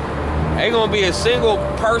destroyed. Ain't gonna be a single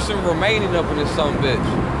person remaining up in this son of a bitch.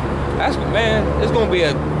 That's, man, it's gonna be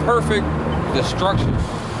a perfect destruction.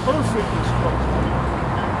 Perfect destruction.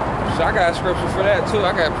 So I got scripture for that too.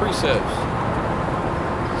 I got precepts.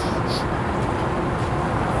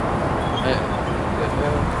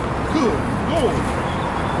 Good. Lord.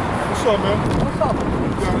 What's up, man? What's up?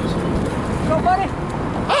 What's up, buddy?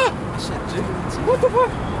 What the fuck?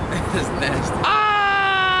 It's nasty.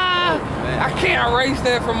 Ah! I can't erase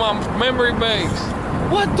that from my memory banks.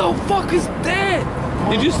 What the fuck is that?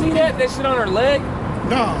 Did you see that? That shit on her leg?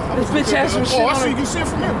 Nah. This bitch has some shit I on see her. you see it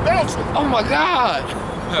from here bouncing. Oh my god.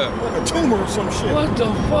 Like a tumor or some shit. What the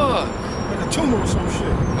fuck? Like a tumor or some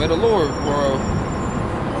shit. May the Lord, bro.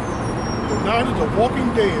 The night of the walking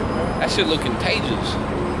dead, man. That shit look contagious.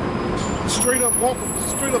 Straight up walking,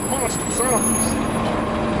 straight up monster zombies.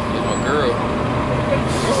 That's my girl.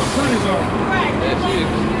 That's a pretty zombie. Yeah, she's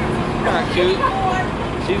kind of cute.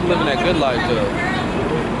 She's living that good life though.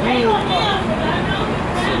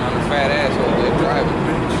 Sitting on her fat ass over there driving.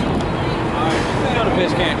 You know the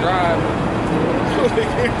bitch can't drive.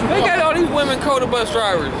 They got all these women Coda bus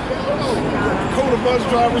drivers. Coda bus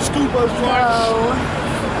drivers, school bus drivers.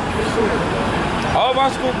 All of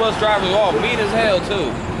our school bus drivers are all mean as hell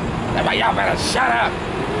too. They're like, y'all better shut up.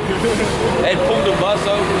 They'd pull the bus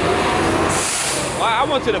over. Well, I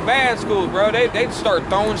went to the bad school, bro. They'd start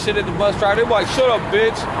throwing shit at the bus driver. They'd be like, shut up,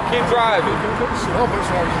 bitch. Keep driving.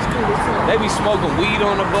 They be smoking weed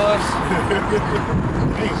on the bus.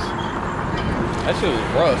 That shit was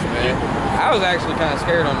rough, man. I was actually kind of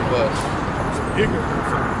scared on the bus.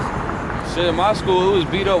 Shit, in my school, it was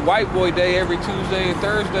beat up white boy day every Tuesday and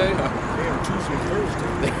Thursday. Damn, Tuesday and Thursday.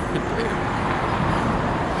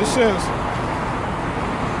 It says,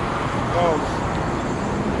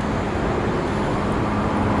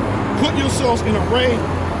 put yourselves in array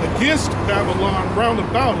against Babylon round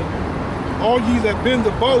about it. All ye that bend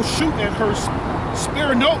the bow, shoot at her.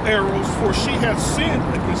 Spare no arrows, for she hath sinned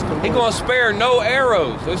against the Lord. He gonna spare no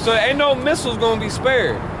arrows. So ain't no missiles gonna be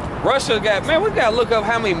spared. Russia got, man, we gotta look up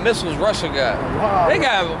how many missiles Russia got. Wow.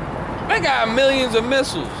 They got millions of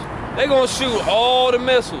missiles. They gonna shoot all the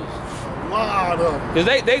missiles. A lot of them. Cause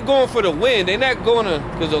they going for the win. They not gonna,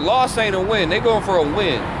 cause the loss ain't a win. They going for a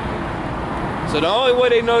win. So the only way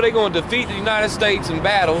they know they gonna defeat the United States in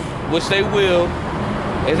battle, which they will,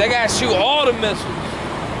 is they gotta shoot all the missiles.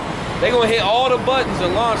 They gonna hit all the buttons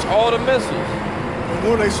and launch all the missiles. And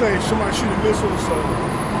when they say somebody shoot a missile, so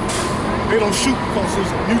they don't shoot because there's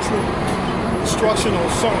a mutual destruction on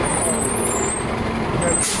something.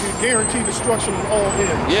 Guaranteed destruction on all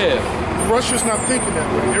ends. Yeah. Russia's not thinking that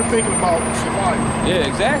way. They're thinking about survival. Yeah,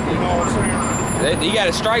 exactly. You know what I'm saying? You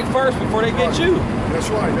gotta strike first before they get you. That's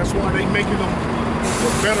right. That's why they making them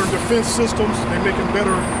better defense systems. They're making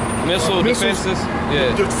better Missile defenses.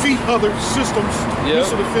 Yeah. Defeat other systems. Yep.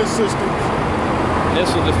 Missile defense systems.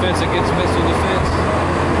 Missile defense against missile defense.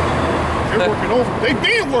 They're working over. They've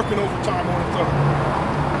been working overtime on it though.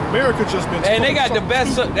 America just been. And they got the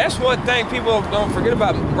best. That's one thing people don't forget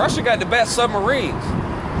about. Russia got the best submarines.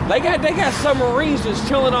 They got submarines just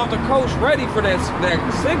chilling off the coast, ready for that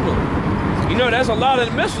signal. You know, that's a lot of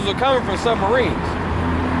the missiles are coming from submarines,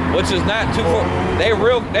 which is not too far.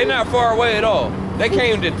 They not far away at all. They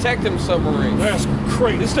can't even detect them submarines. That's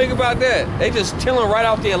crazy. Just think about that. They just chilling right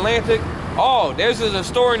off the Atlantic. Oh, there's a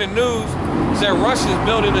story in the news that Russia's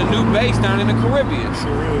building a new base down in the Caribbean.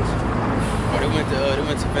 Sure is. Oh, they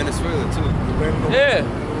went to Venezuela too. Yeah,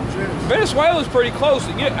 Venezuela's pretty close.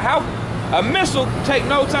 How a missile take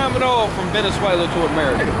no time at all from Venezuela to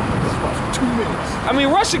America. That's about 2 minutes. I mean,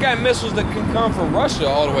 Russia got missiles that can come from Russia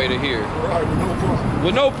all the way to here. Right, with no problem.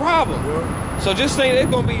 With no problem. Yeah. So just think there's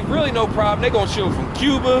gonna be really no problem. They're gonna shoot from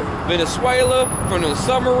Cuba, Venezuela, from the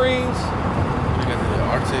submarines. You got the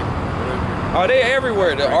Arctic, whatever. Oh, they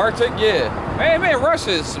everywhere. The Arctic, yeah. Man,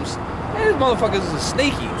 Russia is some. These motherfuckers is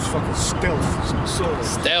sneaky. It's fucking stealth.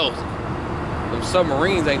 Stealth. Them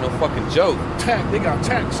submarines ain't no fucking joke. They got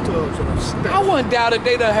tax tubs and stealth. I wouldn't doubt it.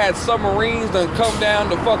 They done had submarines done come down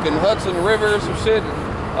the fucking Hudson River or some shit,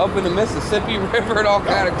 up in the Mississippi River and all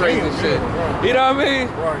kind of crazy shit. Right. You know what I mean?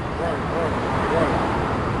 Right.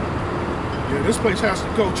 Yeah, this place has to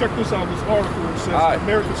go. Check this out. This article it says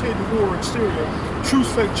America's hidden war exterior.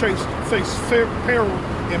 Truth face peril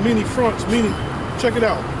in many fronts. Meaning, check it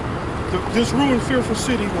out. This ruined, fearful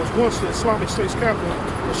city was once the Islamic State's capital,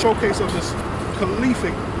 a showcase of this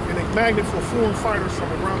caliphate and a magnet for foreign fighters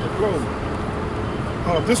from around the globe.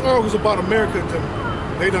 This article is about America.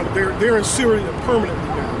 They're in Syria permanently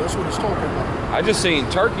now. That's what it's talking about. I just seen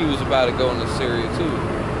Turkey was about to go into Syria too.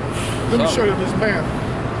 Let me show you this map.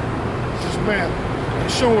 This map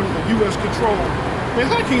is showing the U.S. control. Man,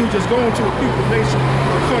 how can you just go into a people nation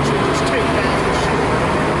or a country and just take half this shit?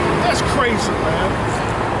 That's crazy, man.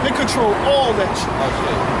 They control all that shit. Oh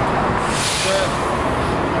shit.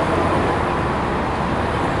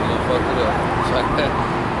 Fucked it up. It's like that.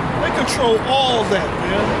 They control all that,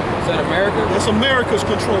 man. Is that America? That's America's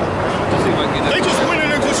control, man. Let's see if I can get that. They just went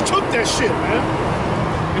in and just took that shit, man.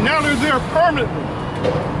 And now they're there permanently.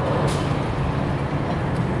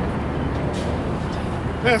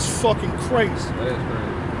 That's fucking crazy. That is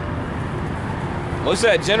crazy. What's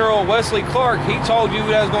that? General Wesley Clark, he told you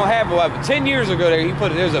that was gonna happen. Like 10 years ago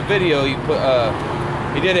there's a video he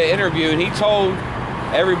did an interview and he told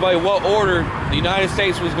everybody what order the United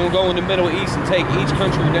States was gonna go in the Middle East and take each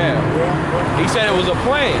country down. He said it was a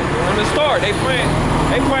plan from the start. They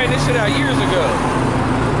planned this shit out years ago.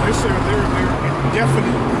 They said they're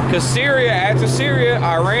indefinite. Because after Syria,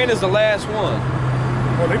 Iran is the last one.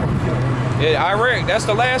 Well, Iraq, that's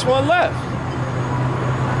the last one left.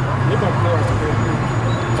 They don't blow after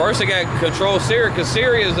that. First they got control of Syria because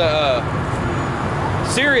Syria's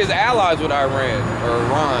allies with Iran or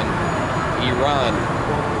Iran.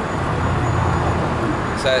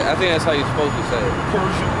 So I think that's how you're supposed to say it.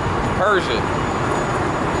 Persia.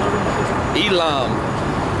 Elam.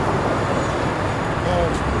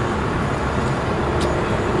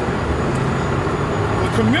 The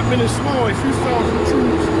commitment is small. A few thousand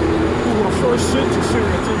troops who were first sent to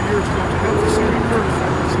Syria 3 years ago to help the Syrian Kurds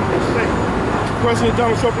fight the Islamic State. President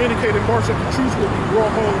Donald Trump indicated in March that the troops would be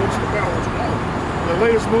brought home once the battle was won. The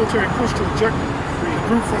latest military push to eject the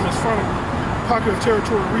group from its final pocket of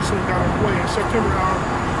territory recently got underway. In September, our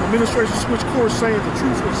administration switched course, saying the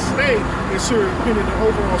troops would stay in Syria pending the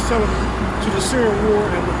overall settlement to the Syrian war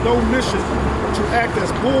and with no mission to act as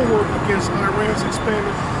bulwark against Iran's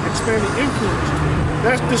expanding influence.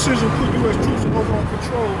 That decision put U.S. troops in overall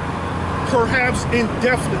control, perhaps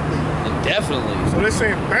indefinitely. Indefinitely. So they're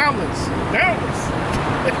saying balance.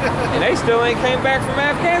 And they still ain't came back from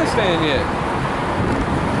Afghanistan yet.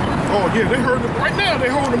 Oh yeah, they heard right now. They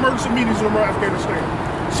hold emergency meetings in Afghanistan.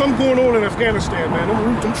 Something going on in Afghanistan, man.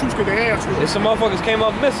 Them troops get their ass whipped. Some motherfuckers came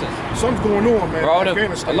up missing. Something's going on, man. Bro, in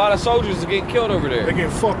Afghanistan. A lot of soldiers are getting killed over there. They're getting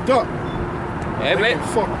fucked up. They're getting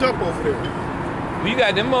fucked up over there. You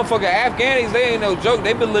got them motherfucking Afghanis, they ain't no joke.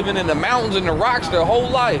 They've been living in the mountains and the rocks their whole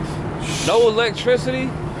life. No electricity.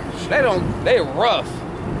 They rough.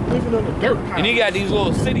 Living in the dirt pile. And you got these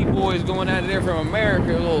little city boys going out of there from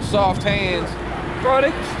America, little soft hands. Bro,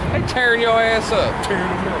 they tearing your ass up. Tearing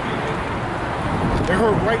them up. They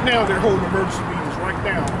heard right now they're holding emergency meetings right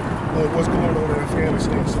now on what's going on in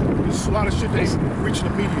Afghanistan. So there's a lot of shit that's reaching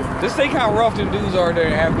the media. Just think how rough them dudes are there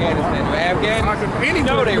in Afghanistan. Afghanistan, you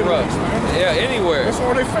know they rough. Yeah, anywhere. That's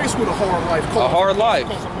all they face with a hard life. A hard life.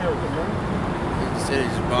 America, man. The city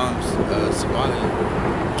bombs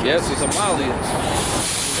Somalia. Yes, it's Somalia.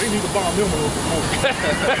 They need to bomb them a little bit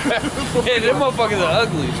more. Yeah, them motherfuckers are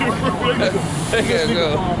ugly. They gotta go.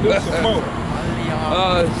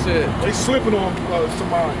 Oh shit. They slipping on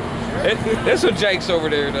Somalia. There's some jakes over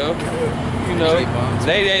there though. You know,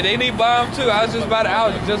 they need bombs too. I was just about to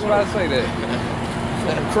say that.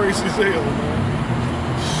 Crazy as hell,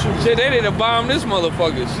 man. Shit, they need to bomb this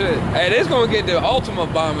motherfucker. Shit. Hey, this gonna get the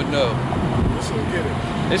ultimate bombing though. This will get it.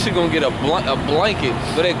 This shit gonna get a blanket.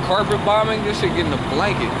 But that carpet bombing, this shit getting a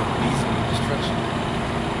blanket. Destruction.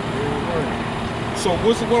 So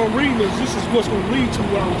what I'm reading is this is what's gonna lead to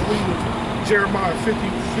what I was reading Jeremiah 50,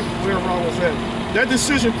 wherever I was at. That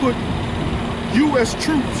decision put U.S.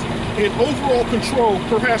 troops in overall control,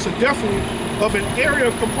 perhaps indefinitely, of an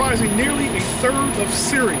area comprising nearly a third of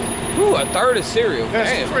Syria. Ooh, a third of Syria. That's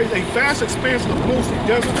Damn. crazy. A vast expanse of mostly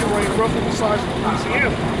desert terrain, roughly the size of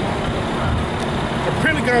Louisiana. The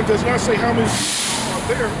Pentagon does not say how many are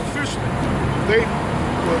there officially. But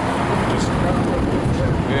let me just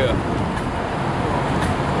yeah.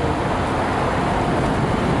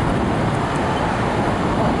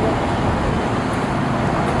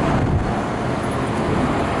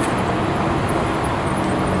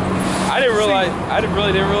 I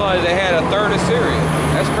really didn't realize they had a third of Syria.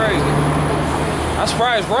 That's crazy. I'm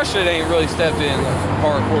surprised Russia ain't really stepped in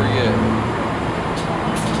hardcore yet.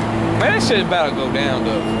 Man, that shit's about to go down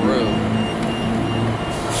though, for real.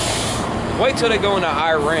 Wait till they go into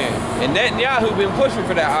Iran. And Netanyahu been pushing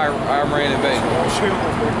for that Iran invasion.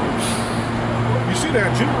 You see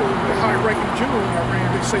that general, the high-ranking general in Iran,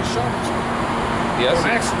 they say shot himself. Yes. On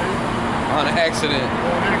accident. On accident.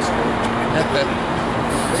 On accident.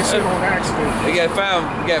 They said on accident. They got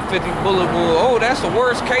 50 bullet wounds. Oh, that's the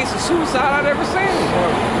worst case of suicide I've ever seen.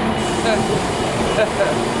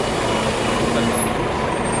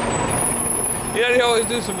 Yeah, they always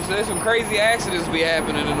do there's some crazy accidents be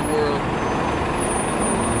happening in the world.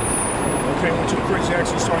 Okay, onto the crazy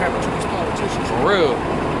accidents start happening to these politicians. For real.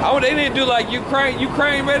 They didn't do like Ukraine,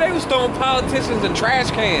 man. They was throwing politicians in trash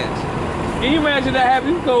cans. Can you imagine that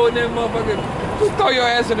happen? You go in there, motherfucker, just throw your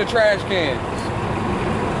ass in the trash can.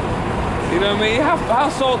 You know what I mean? How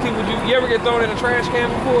salty would you ever get thrown in a trash can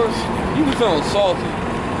before? You be feeling salty.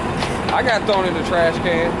 I got thrown in the trash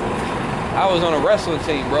can. I was on a wrestling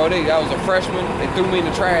team, bro. I was a freshman. They threw me in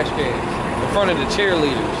the trash can in front of the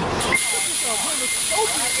cheerleaders.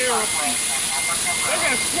 They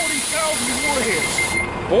got 40,000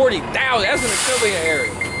 warheads. 40,000? That's an affiliate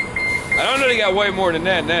area. I don't know they got way more than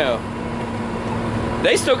that now.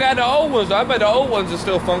 They still got the old ones, though. I bet the old ones are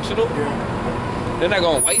still functional. Yeah. They're not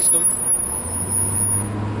gonna waste them.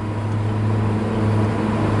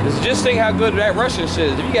 Just think how good that Russian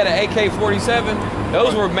shit is. If you got an AK-47,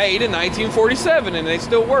 those were made in 1947 and they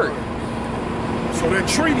still work. So that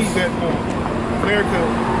treaty that America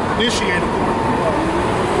initiated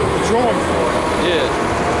drawing for, yeah,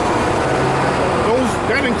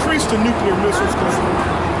 that increased the nuclear missiles because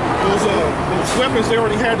those weapons they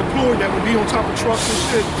already had deployed that would be on top of trucks and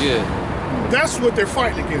shit. Yeah. That's what they're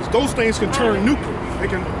fighting against. Those things can turn nuclear. They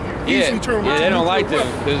can easily turn. Yeah, they don't like them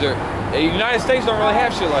because the United States don't really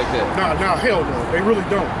have shit like that. Nah, hell no. They really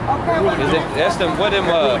don't. They really don't. That's them. What them?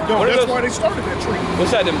 What that's why they started that treaty.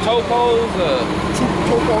 What's that? Them topos?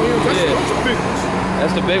 Topo ends. That's the big ones.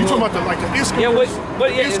 That's the big one. You talking about the Iskanders?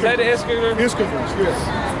 Yeah, is that the Iskander? Iskanders, yes.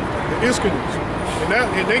 The Iskanders.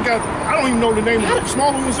 And they got, I don't even know the name of the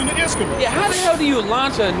smaller ones in the Iskanders. Yeah, how the hell do you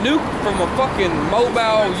launch a nuke from a fucking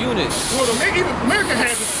mobile unit? Well, America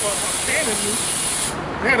had this cannon nuke.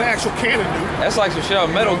 They had an actual cannon nuke. That's like some shit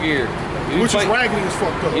on Metal Gear. Which is raggedy as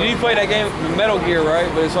fucked up. You need to play that game, Metal Gear, right?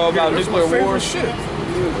 But it's all about nuclear war. Shit.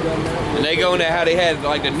 And they go into how they had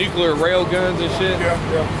like the nuclear rail guns and shit. Yeah.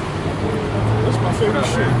 That's my favorite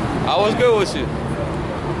shit. I was good with you.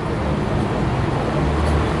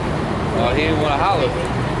 Oh, he didn't want to holler.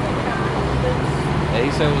 Yeah,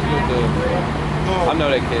 he said it was good though. I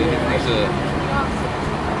know that kid. He's into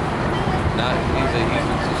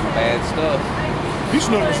some bad stuff. These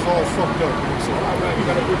numbers are all fucked up. So he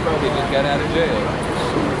just got out of jail.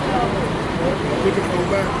 Looking to go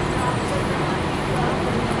back.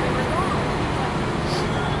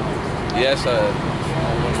 Yes, one of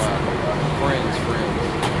my friends.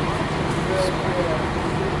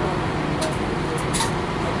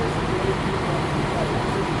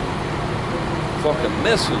 Fucking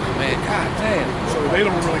missiles, man. God damn. So they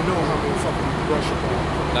don't really know how many fucking Russia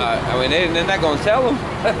are. Nah, I mean, they're not gonna tell them.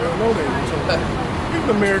 They don't know that. Even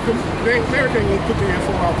America ain't gonna put the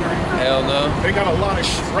info out there. Hell no. They got a lot of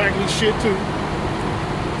raggedy shit too.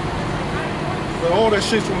 But all that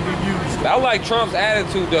shit's gonna be used. I like Trump's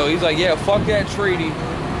attitude though. He's like, yeah, fuck that treaty.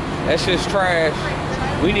 That shit's trash.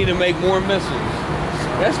 We need to make more missiles.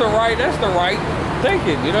 That's the right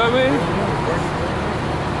thinking, you know what I mean?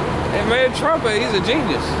 And man, Trump, he's a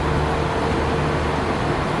genius.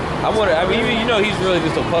 I mean, you know he's really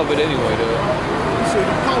just a puppet anyway, though. So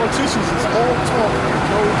the politicians is all talk and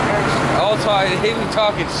no action. All talking, he be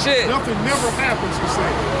talking shit. Nothing never happens, he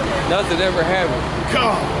said. Nothing ever happened.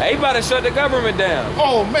 God. They about to shut the government down.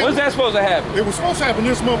 Oh, man. When's that supposed to happen? It was supposed to happen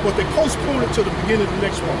this month, but they postponed it to the beginning of the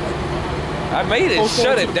next month. I made it.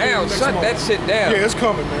 Shut it down. Shut that shit down. Yeah, it's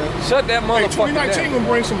coming, man. Shut that motherfucker down. 2019 gonna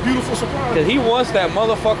bring some beautiful surprises. Cause he wants that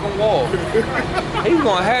motherfucking wall. He's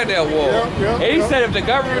gonna have that wall. And he said if the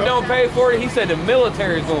government don't pay for it, he said the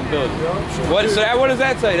military's gonna build it. What does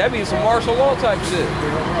that say? That means some martial law type shit.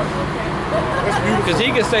 Cause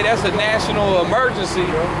he can say that's a national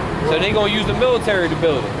emergency, so they gonna use the military to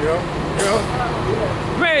build it.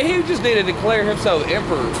 Man, he just need to declare himself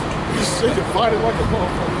emperor. He's divided like a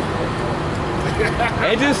motherfucker.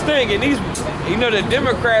 And just think, and these, you know, the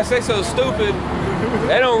Democrats, they so stupid,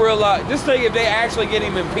 they don't realize, just think if they actually get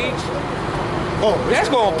him impeached, that's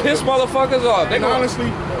gonna piss motherfuckers off. And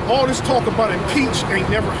honestly, all this talk about impeach ain't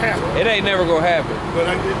never happened. It ain't never gonna happen. But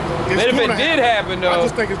if it did happen though, I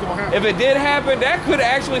just think it's gonna happen. If it did happen, that could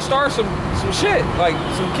actually start some shit, like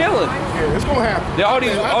some killing. Yeah, it's gonna happen.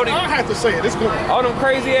 I have to say it. It's gonna happen. All them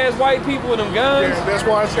crazy ass white people with them guns. Yeah, that's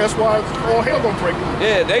why all hell gonna break loose.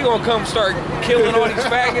 Yeah, they gonna come start killing all these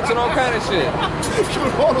faggots and all kind of shit.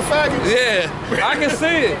 Killing all the faggots. Yeah, I can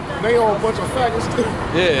see it. They all a bunch of faggots too.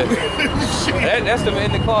 Yeah, that's the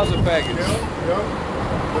in the closet faggots. Yeah.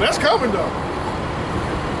 But that's coming though.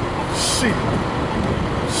 Shit.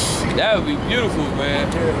 That would be beautiful, man.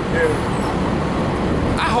 Yeah.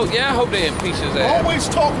 I hope they impeach his ass. Always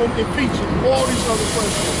talk on impeaching all these other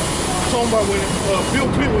presidents. talking about when Bill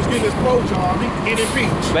Clinton was getting his pro job, he get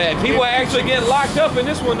impeached. Man, people are actually getting locked up in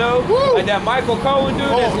this one though. Woo! Like that Michael Cohen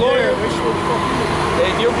dude, his lawyer. Yeah, they sure the fuck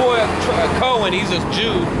did. And your boy Cohen, he's a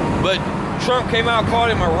Jew, but Trump came out and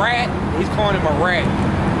called him a rat. He's calling him a rat.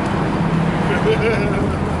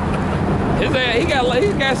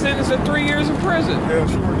 He got sentenced to 3 years in prison. Yeah,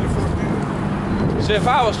 sure the fuck did. So if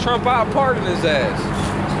I was Trump, I'd pardon his ass.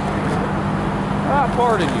 I'd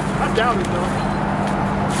pardon you. I doubt it though.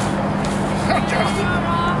 I doubt it.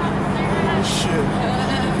 Oh shit.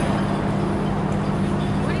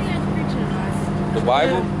 What are you guys preaching about? The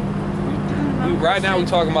Bible? Right now we're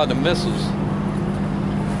talking about the missiles.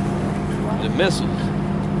 The missiles.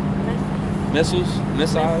 Missiles?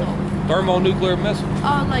 Missiles? Thermonuclear missiles.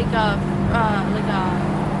 Oh, like a.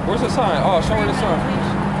 Where's the sign? Oh, showing the sign.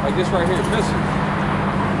 Like this right here. Missiles.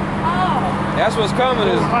 Oh. That's what's coming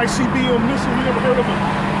is. ICBM missile, you never heard of it?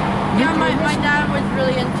 Yeah, my dad was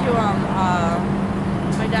really into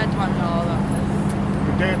my dad taught me all about this.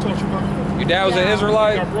 Your dad taught you about that? Your dad was an Yeah.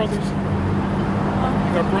 Israelite? You got brothers? You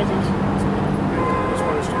got brothers? That's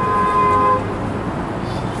why it's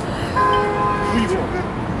Where you from?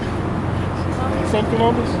 From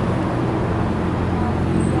Columbus?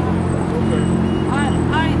 Okay. I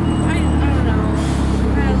don't know.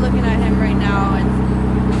 Kind of looking at him right now, it's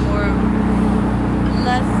more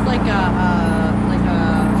less like a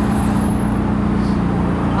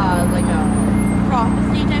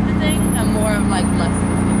prophecy type of thing, and more of like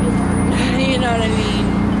lessons to be learned. You know what I mean?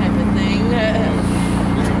 Type of thing.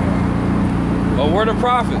 Well, we're the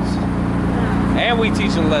prophets. And we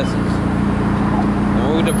teaching lessons.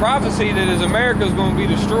 And with the prophecy that is America's going to be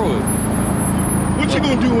destroyed. What you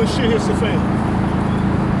gonna do when shit hits the fan?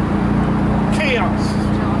 Chaos.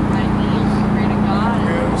 John my knees, pray to God.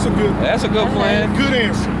 Yeah, that's a good plan. Good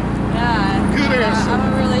answer. Yeah. Good answer. I'm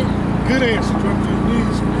a really. Good answer. Drop to your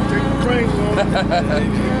knees. Take the trains on.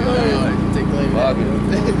 Take the Fuck it.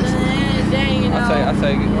 Dang, you know. I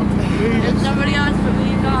take it. There's nobody else but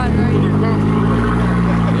me and God, right?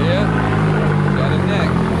 Yeah. Got a neck.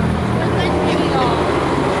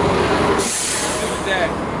 Look at that.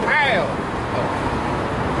 Pow!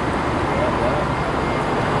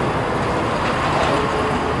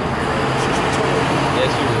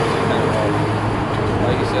 Yes, she kind of old.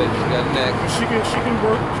 Like you said, she got a neck. She can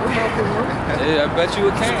work. Her mouth can work. Yeah, I bet you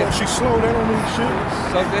it can. She's slow. That don't mean shit.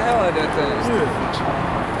 Suck the hell out of that thing. Yeah.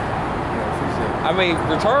 I mean,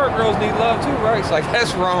 retarded girls need love too, right? It's like,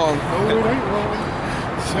 that's wrong. No, it ain't wrong.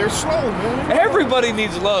 They're slow, man. Everybody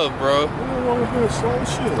needs love, bro. Ain't wrong with being slow as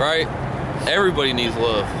shit. Right? Everybody needs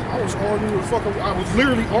love. I was arguing with I was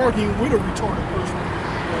literally arguing with a retarded person.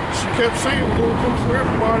 She kept saying, "Lord comes for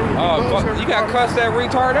everybody." Oh, you got to cuss that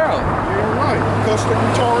retard out. Yeah, right. Cuss the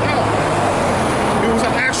retard out. It was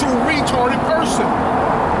an actual retarded person.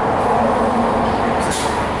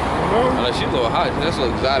 You know? Unless she's a little hot. That's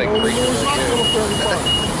an exotic No, creature it's not right gonna there. for everybody.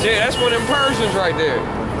 Yeah, that's one of them Persians right there.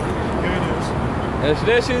 Yeah, it is.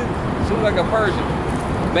 That shit seems like a Persian.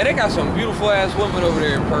 Man, they got some beautiful ass women over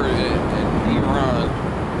there in Persia and Iran.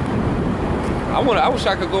 I wish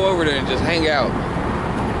I could go over there and just hang out.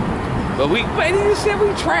 But man, you said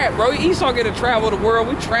we trapped, bro. Esau get to travel the world.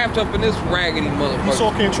 We trapped up in this raggedy motherfucker.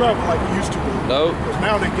 Esau can't travel like he used to. No. Because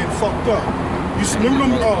now they getting fucked up. You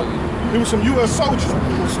remember them? There was some U.S. soldiers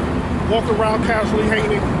who was walking around casually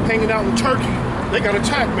hanging out in Turkey. They got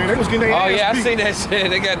attacked, man. They was getting their ass yeah, I beat. seen that shit.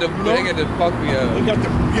 They got the fuck me up.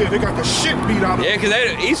 They got the shit beat out of them. Yeah, because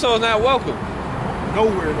Esau's not welcome.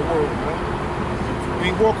 Nowhere in the world, man. He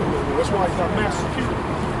ain't welcome nowhere. That's why he's not master security.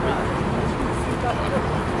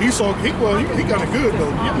 Esau, he got it good though.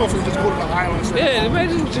 You motherfuckers just go to the islands. Yeah,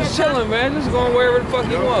 imagine just chilling, man. Just going wherever the fuck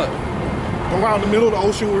you want. Go out in the middle of the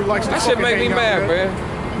ocean where he likes to That shit make me mad, man.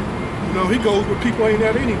 You know, he goes where people ain't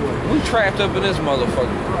at anyway. We trapped up in this motherfucker.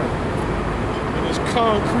 Right. And it's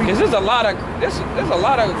concrete. Cause there's a lot of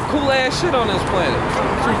cool ass shit on this planet.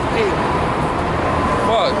 Concrete.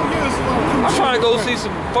 Fuck. Yeah, I'm trying to go see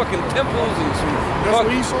some fucking temples and some. That's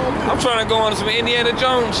what Esau did. I'm trying to go on some Indiana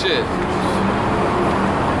Jones shit.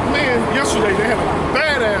 Man, yesterday they had a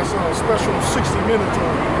badass special 60 Minutes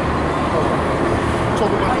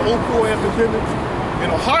talking about the opioid epidemic.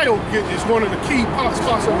 And Ohio is one of the key spots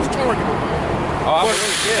that was targeted. Oh,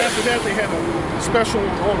 After that, they had a special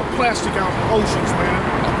on the plastic out in the oceans, man.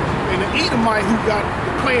 And the Edomite who got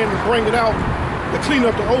the plan to bring it out to clean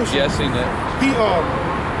up the ocean. Yeah, I seen that.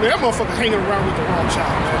 That motherfucker hanging around with the wrong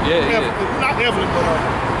child, man. Yeah. Not Evelyn, but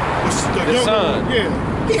the young son. one. Yeah,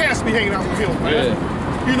 he has to be hanging out with him, man. Yeah.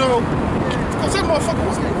 You know, because that motherfucker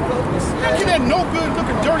was, how can that no good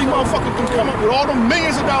looking dirty motherfucker can come up with all them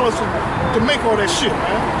millions of dollars to make all that shit,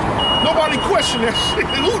 man? Nobody questioned that shit.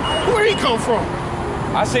 Where he come from?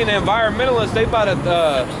 I seen the environmentalists, they about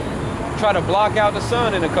to try to block out the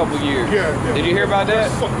sun in a couple years. Yeah. Did you hear about that?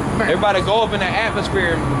 That's fucking mad. They're about to go up in the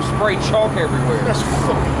atmosphere and spray chalk everywhere. That's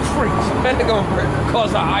fucking crazy. That's gonna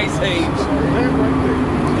cause an ice age. Man, right there.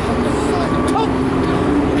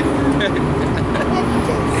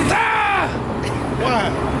 Ah! Why?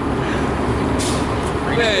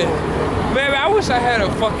 Man, I wish I had a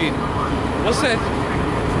fucking, what's that?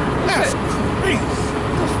 That's crazy.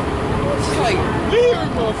 It's like, Weird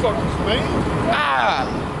motherfuckers, man.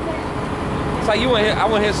 it's like I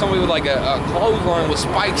want to hit somebody with like a clothesline with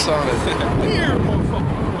spikes on it. Weird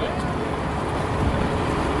motherfuckers, man.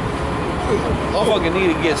 Motherfucker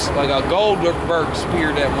need to get like a Goldberg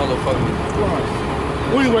spear that motherfucker. Right.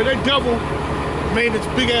 Well, anyway, that devil made this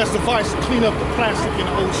big ass device to clean up the plastic in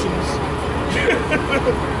the oceans.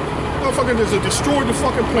 Motherfucker just destroyed the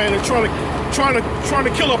fucking planet, trying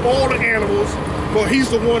to kill up all the animals. But he's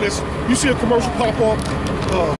the one that's, you see a commercial pop up.